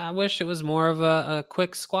 I wish it was more of a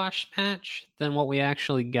quick squash match than what we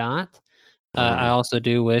actually got. I also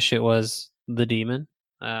do wish it was the Demon,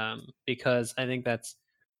 because I think that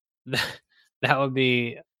would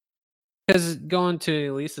be, because going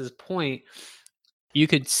to Lisa's point, you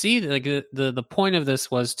could see that the point of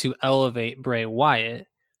this was to elevate Bray Wyatt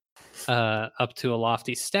up to a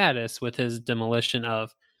lofty status with his demolition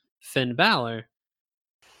of Finn Balor.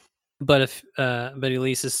 But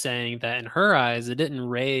Elise is saying that in her eyes, it didn't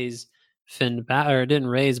raise Finn Balor, it didn't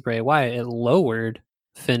raise Bray Wyatt, it lowered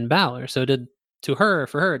Finn Balor. So for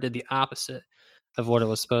her, it did the opposite of what it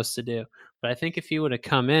was supposed to do. But I think if he would have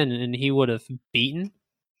come in and he would have beaten,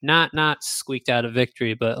 not squeaked out a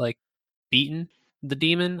victory, but like beaten the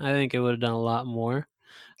Demon, I think it would have done a lot more.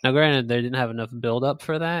 Now, granted, they didn't have enough build up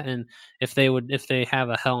for that, and if they have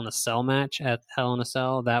a Hell in a Cell match at Hell in a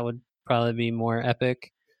Cell, that would probably be more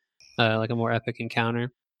epic. Like a more epic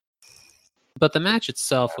encounter. But the match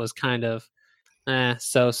itself was kind of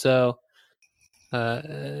so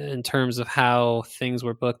in terms of how things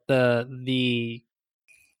were booked. The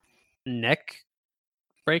neck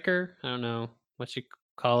breaker, I don't know what you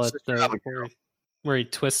call it, where he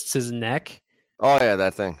twists his neck. Oh yeah,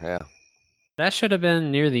 that thing, yeah. That should have been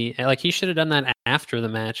near the, like, he should have done that after the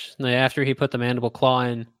match. Like, after he put the mandible claw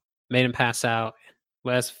in, made him pass out.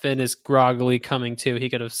 As Finn is groggily coming to, he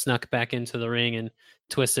could have snuck back into the ring and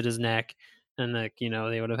twisted his neck, and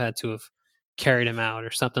they would have had to have carried him out or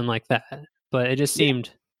something like that. But it just seemed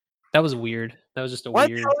that was weird. That was just a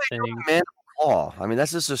weird thing. Mandible claw. I mean,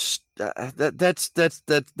 that's just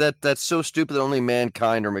that's so stupid that only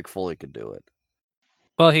Mankind or Mick Foley could do it.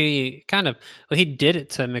 Well, he did it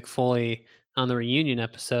to Mick Foley on the reunion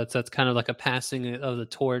episode, so it's kind of like a passing of the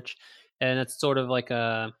torch, and it's sort of like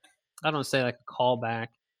I don't say like a callback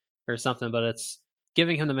or something, but it's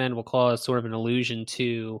giving him the mandible claw is sort of an allusion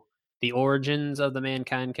to the origins of the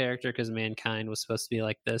Mankind character, because Mankind was supposed to be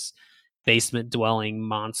like this basement dwelling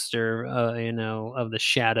monster, of the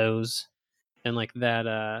shadows, and like that.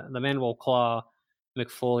 The mandible claw, Mick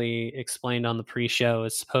Foley explained on the pre-show,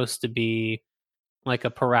 is supposed to be like a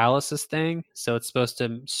paralysis thing, so it's supposed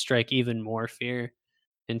to strike even more fear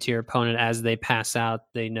into your opponent as they pass out.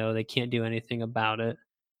 They know they can't do anything about it.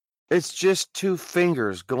 It's just two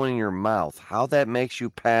fingers going in your mouth. How that makes you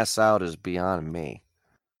pass out is beyond me.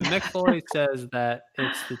 Mick Foley says that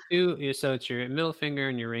it's the two, so it's your middle finger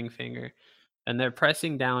and your ring finger, and they're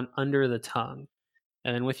pressing down under the tongue.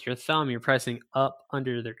 And then with your thumb, you're pressing up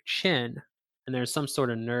under their chin, and there's some sort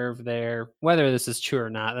of nerve there. Whether this is true or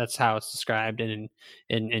not, that's how it's described in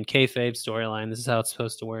kayfabe storyline. This is how it's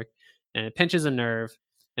supposed to work. And it pinches a nerve,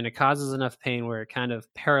 and it causes enough pain where it kind of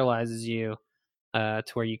paralyzes you, to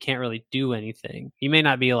where you can't really do anything. You may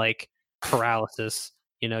not be like paralysis,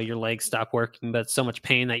 your legs stop working, but so much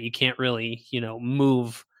pain that you can't really,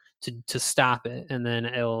 move to stop it, and then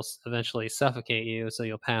it'll eventually suffocate you, so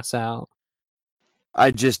you'll pass out.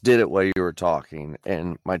 I just did it while you were talking,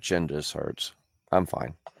 and my chin just hurts. I'm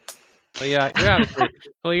fine. But yeah, you're obviously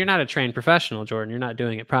well. You're not a trained professional, Jordan. You're not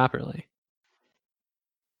doing it properly.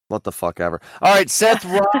 What the fuck ever. All right, Seth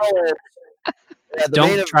Rollins. Yeah,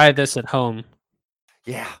 Don't try this at home.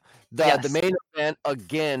 Yeah. Yes. The main event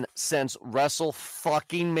again since Wrestle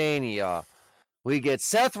fucking Mania. We get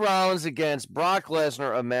Seth Rollins against Brock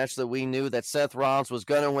Lesnar, a match that we knew that Seth Rollins was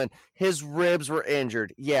going to win. His ribs were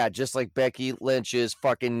injured. Yeah, just like Becky Lynch's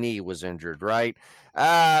fucking knee was injured, right?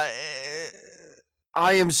 I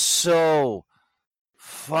am so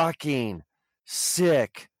fucking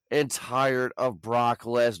sick and tired of Brock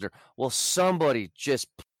Lesnar. Will somebody just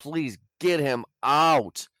please get him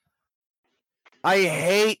out? I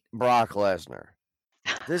hate Brock Lesnar.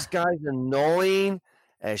 This guy's annoying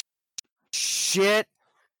as shit.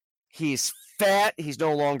 He's fat. He's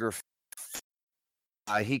no longer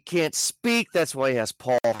he can't speak. That's why he has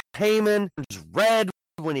Paul Heyman. He's red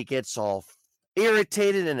when he gets all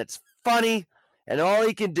irritated, and it's funny. And all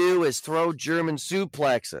he can do is throw German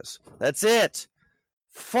suplexes. That's it.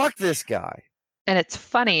 Fuck this guy. And it's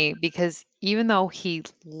funny because even though he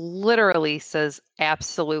literally says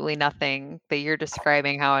absolutely nothing, that you're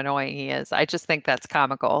describing how annoying he is, I just think that's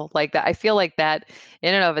comical. Like that, I feel like that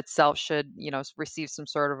in and of itself should, receive some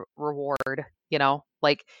sort of reward.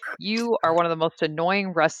 Like you are one of the most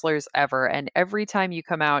annoying wrestlers ever, and every time you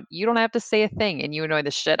come out, you don't have to say a thing, and you annoy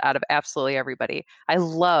the shit out of absolutely everybody. I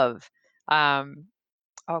love,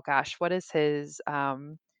 oh gosh, what is his,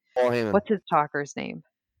 Paul Heyman. what's his talker's name?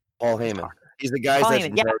 Paul Heyman. He's the guy Paul that's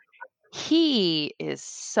Heyman, yeah. He is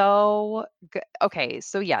so good. Okay,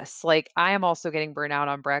 so yes, like I am also getting burnt out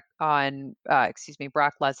on Brock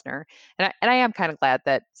Lesnar, and I am kind of glad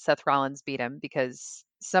that Seth Rollins beat him because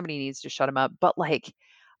somebody needs to shut him up. But like,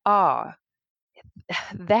 ah,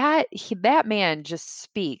 that man just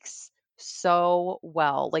speaks so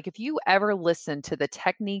well. Like if you ever listen to the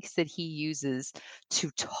techniques that he uses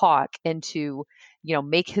to talk and to,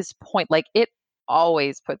 make his point, like it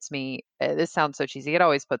always puts me, this sounds so cheesy, it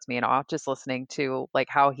always puts me in awe just listening to like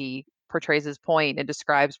how he portrays his point and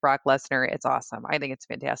describes Brock Lesnar. It's awesome. I think it's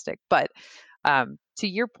fantastic. But to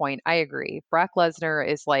your point, I agree. Brock Lesnar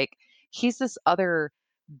is like, he's this other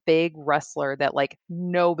big wrestler that like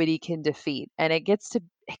nobody can defeat, and it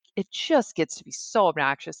just gets to be so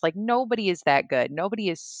obnoxious. Like nobody is that good. Nobody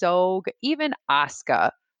is so good. Even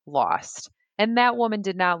Asuka lost, and that woman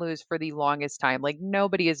did not lose for the longest time. Like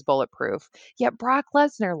nobody is bulletproof. Yet Brock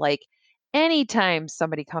Lesnar, like anytime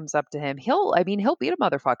somebody comes up to him, he'll beat a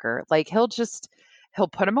motherfucker. Like he'll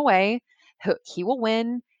put him away. He will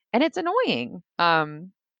win, and it's annoying.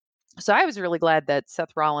 So I was really glad that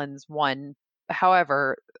Seth Rollins won.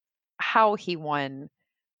 However, how he won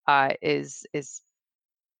is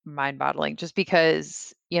mind-boggling. Just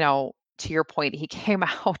because, to your point, he came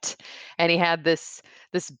out and he had this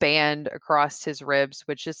band across his ribs,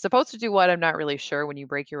 which is supposed to do what? I'm not really sure. When you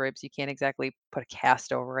break your ribs, you can't exactly put a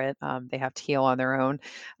cast over it. They have to heal on their own.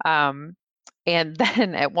 And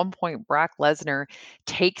then at one point, Brock Lesnar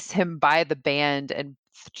takes him by the band and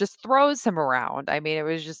just throws him around. I mean, it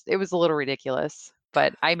was a little ridiculous.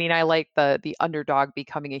 But I mean, I like the underdog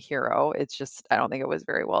becoming a hero. It's just, I don't think it was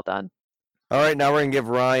very well done. All right, now we're going to give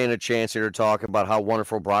Ryan a chance here to talk about how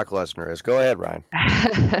wonderful Brock Lesnar is. Go ahead, Ryan.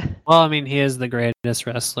 Well, I mean, he is the greatest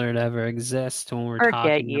wrestler to ever exist when we're Forget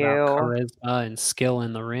talking about you. charisma and skill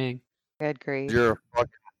in the ring. Good grief. You're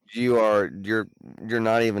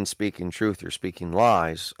not even speaking truth. You're speaking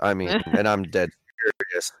lies. I mean, and I'm dead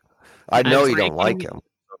serious. I know you don't like him.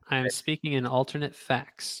 I'm speaking in alternate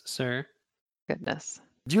facts, sir. Goodness.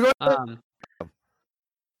 Do you know?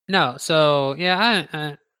 No, so yeah,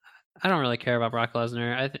 I don't really care about Brock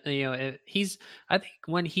Lesnar. I think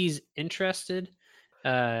when he's interested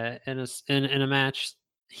in a match,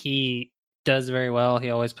 he does very well. He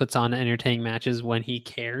always puts on entertaining matches when he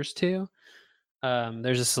cares to.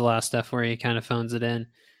 There's just a lot of stuff where he kind of phones it in,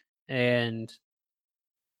 and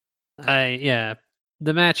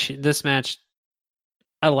this match,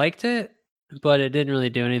 I liked it, but it didn't really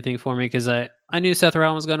do anything for me because I knew Seth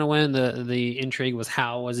Rollins was going to win. The intrigue was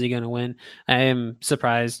how was he going to win. I am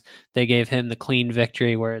surprised they gave him the clean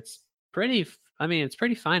victory where it's pretty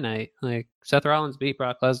finite. Like Seth Rollins beat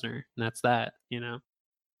Brock Lesnar, and that's that. Yeah,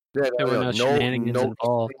 there were no shenanigans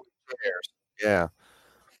involved. Yeah,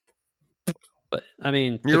 but I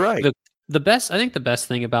mean, you're right. I think the best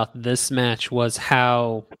thing about this match was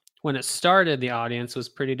how when it started, the audience was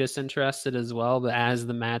pretty disinterested as well. But as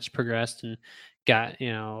the match progressed and got,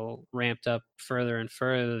 ramped up further and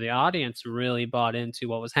further, the audience really bought into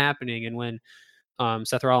what was happening. And when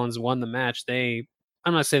Seth Rollins won the match,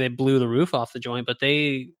 I'm not saying they blew the roof off the joint, but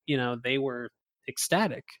they were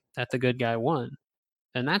ecstatic that the good guy won.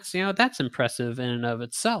 And that's impressive in and of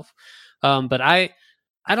itself. But I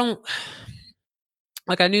don't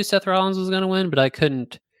like, I knew Seth Rollins was going to win, but I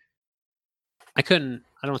couldn't I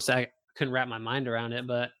don't say I couldn't wrap my mind around it,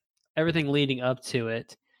 but everything leading up to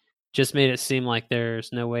it just made it seem like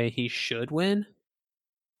there's no way he should win,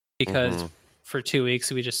 because for 2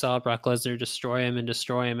 weeks we just saw Brock Lesnar destroy him,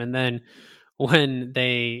 and then when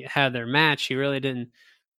they had their match, he really didn't,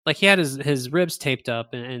 like, he had his ribs taped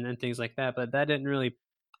up and things like that, but that didn't really,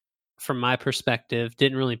 from my perspective,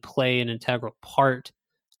 didn't really play an integral part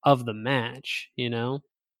of the match, You're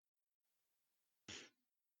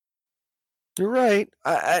right.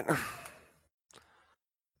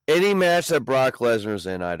 Any match that Brock Lesnar's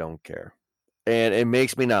in, I don't care. And it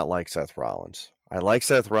makes me not like Seth Rollins. I like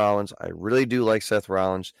Seth Rollins. I really do like Seth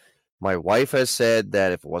Rollins. My wife has said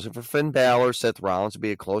that if it wasn't for Finn Balor, Seth Rollins would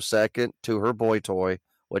be a close second to her boy toy,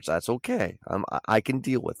 which that's okay. I can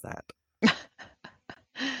deal with that.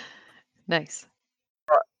 Nice.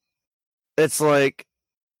 It's like,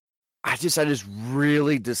 I just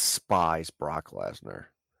really despise Brock Lesnar.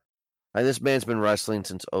 And this man's been wrestling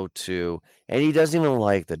since 2002, and he doesn't even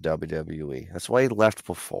like the WWE. That's why he left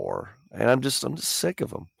before. And I'm just sick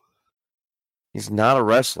of him. He's not a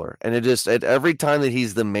wrestler. And every time that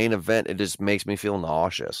he's the main event, it just makes me feel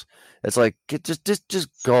nauseous. It's like, just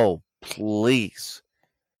go, please.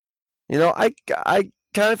 I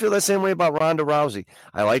kind of feel the same way about Ronda Rousey.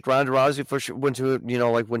 I liked Ronda Rousey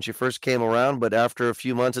when she first came around, but after a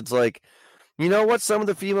few months, it's like, you know what? Some of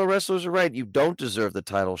the female wrestlers are right. You don't deserve the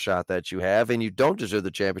title shot that you have, and you don't deserve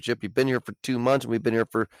the championship. You've been here for 2 months, and we've been here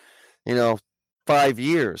for, 5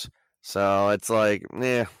 years. So it's like,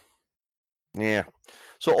 yeah.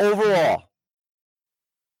 So overall,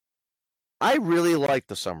 I really liked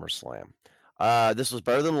the SummerSlam. This was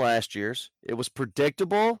better than last year's. It was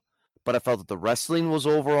predictable, but I felt that the wrestling was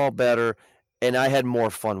overall better, and I had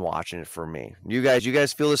more fun watching it for me. You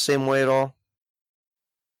guys feel the same way at all?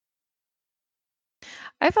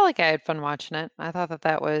 I felt like I had fun watching it. I thought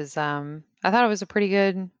that was I thought it was a pretty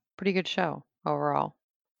good show overall.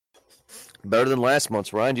 Better than last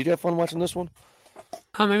month's. Ryan, did you have fun watching this one?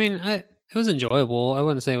 I mean, it was enjoyable. I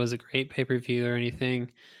wouldn't say it was a great pay-per-view or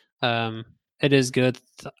anything. It is good.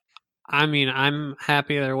 I mean, I'm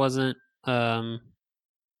happy there wasn't a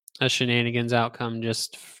shenanigans outcome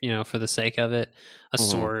just for the sake of it, a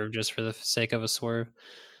swerve just for the sake of a swerve.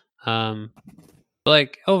 But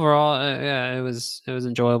like overall, yeah, it was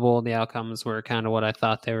enjoyable. The outcomes were kind of what I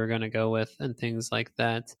thought they were going to go with, and things like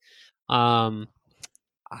that. The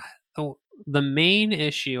main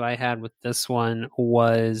issue I had with this one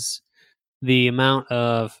was the amount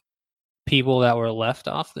of people that were left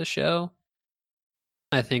off the show.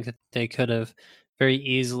 I think that they could have very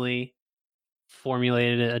easily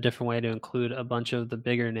formulated it a different way to include a bunch of the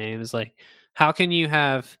bigger names. Like, how can you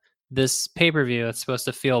have this pay-per-view that's supposed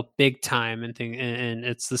to feel big time and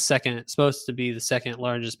it's supposed to be the second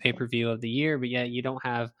largest pay-per-view of the year, but yet you don't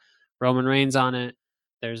have Roman Reigns on it.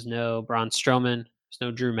 There's no Braun Strowman. There's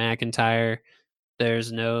no Drew McIntyre.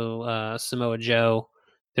 There's no Samoa Joe.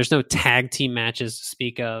 There's no tag team matches to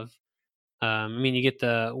speak of. I mean, you get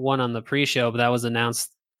the one on the pre-show, but that was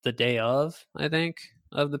announced the day of, I think,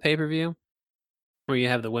 of the pay-per-view, where you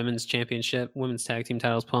have the women's championship, women's tag team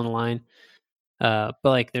titles put on the line. But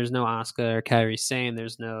like, there's no Asuka or Kairi Sane.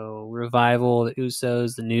 There's no Revival, the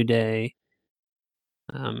Usos, the New Day.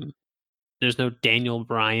 There's no Daniel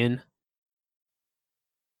Bryan.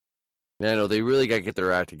 Yeah, no, they really got to get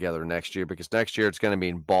their act together next year, because next year it's going to be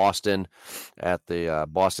in Boston at the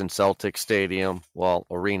Boston Celtics Stadium,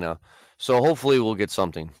 arena. So hopefully we'll get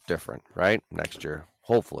something different, right? Next year,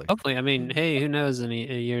 hopefully. I mean, hey, who knows? In a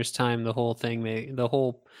year's time, the whole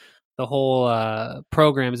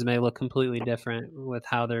programs may look completely different with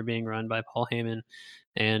how they're being run by Paul Heyman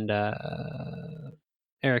and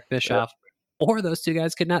Eric Bischoff, or those two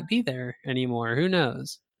guys could not be there anymore. Who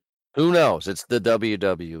knows? Who knows? It's the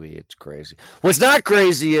WWE. It's crazy. What's not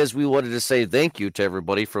crazy is we wanted to say thank you to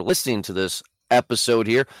everybody for listening to this episode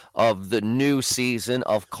here of the new season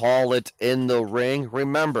of Call It in the Ring.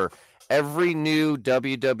 Remember, every new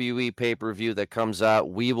WWE pay-per-view that comes out,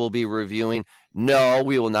 we will be reviewing. No,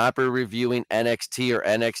 we will not be reviewing NXT or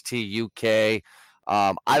NXT UK.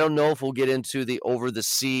 I don't know if we'll get into the over the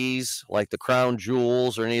seas, like the Crown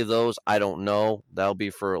Jewels or any of those. I don't know. That'll be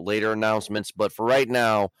for later announcements. But for right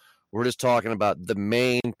now, we're just talking about the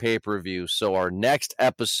main pay-per-view. So our next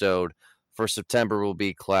episode for September will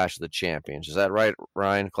be Clash of the Champions. Is that right,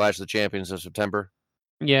 Ryan? Clash of the Champions of September?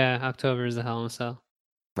 Yeah, October is the Hell in a Cell.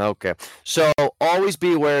 Okay. So always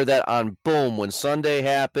be aware that on Boom, when Sunday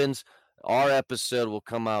happens, our episode will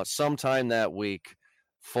come out sometime that week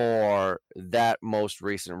for that most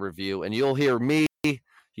recent review. And you'll hear me,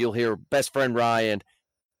 you'll hear best friend Ryan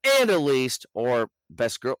and Elise, or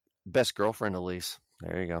best girlfriend Elise.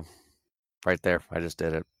 There you go. Right there. I just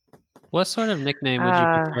did it. What sort of nickname would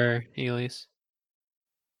you prefer, Elise?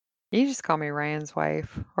 You just call me Ryan's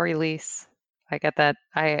wife or Elise. I get that.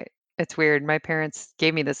 It's weird. My parents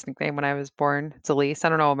gave me this nickname when I was born. It's Elise. I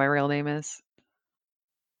don't know what my real name is.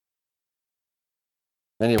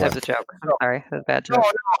 Anyway. That was a joke. I'm sorry. That was a bad joke.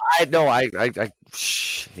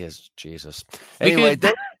 Yes, Jesus. We Anyway,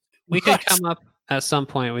 we could come up at some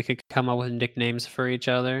point. We could come up with nicknames for each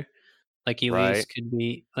other. Like Elise could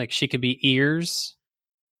be like she could be Ears.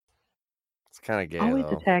 It's kind of gay Always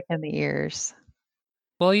though. attacking the ears.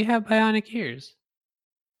 Well, you have bionic ears.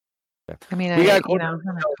 I mean, everybody,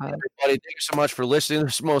 thank you so much for listening to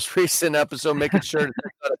this most recent episode. Making sure to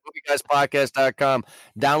check out movieguyspodcast.com.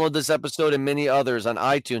 Download this episode and many others on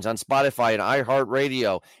iTunes, on Spotify, and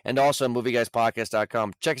iHeartRadio, and also on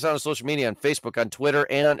movieguyspodcast.com. Check us out on social media, on Facebook, on Twitter,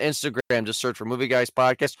 and on Instagram. Just search for Movie Guys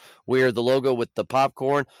Podcast. We are the logo with the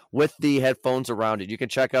popcorn with the headphones around it. You can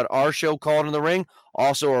check out our show, Called in the Ring.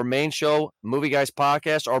 Also, our main show, Movie Guys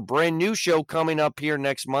Podcast, our brand new show coming up here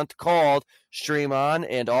next month called Stream On,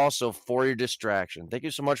 and also For Your Distraction. Thank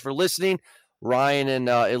you so much for listening. Ryan and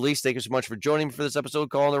Elise, thank you so much for joining me for this episode,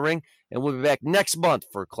 Call in the Ring, and we'll be back next month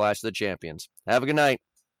for Clash of the Champions. Have a good night.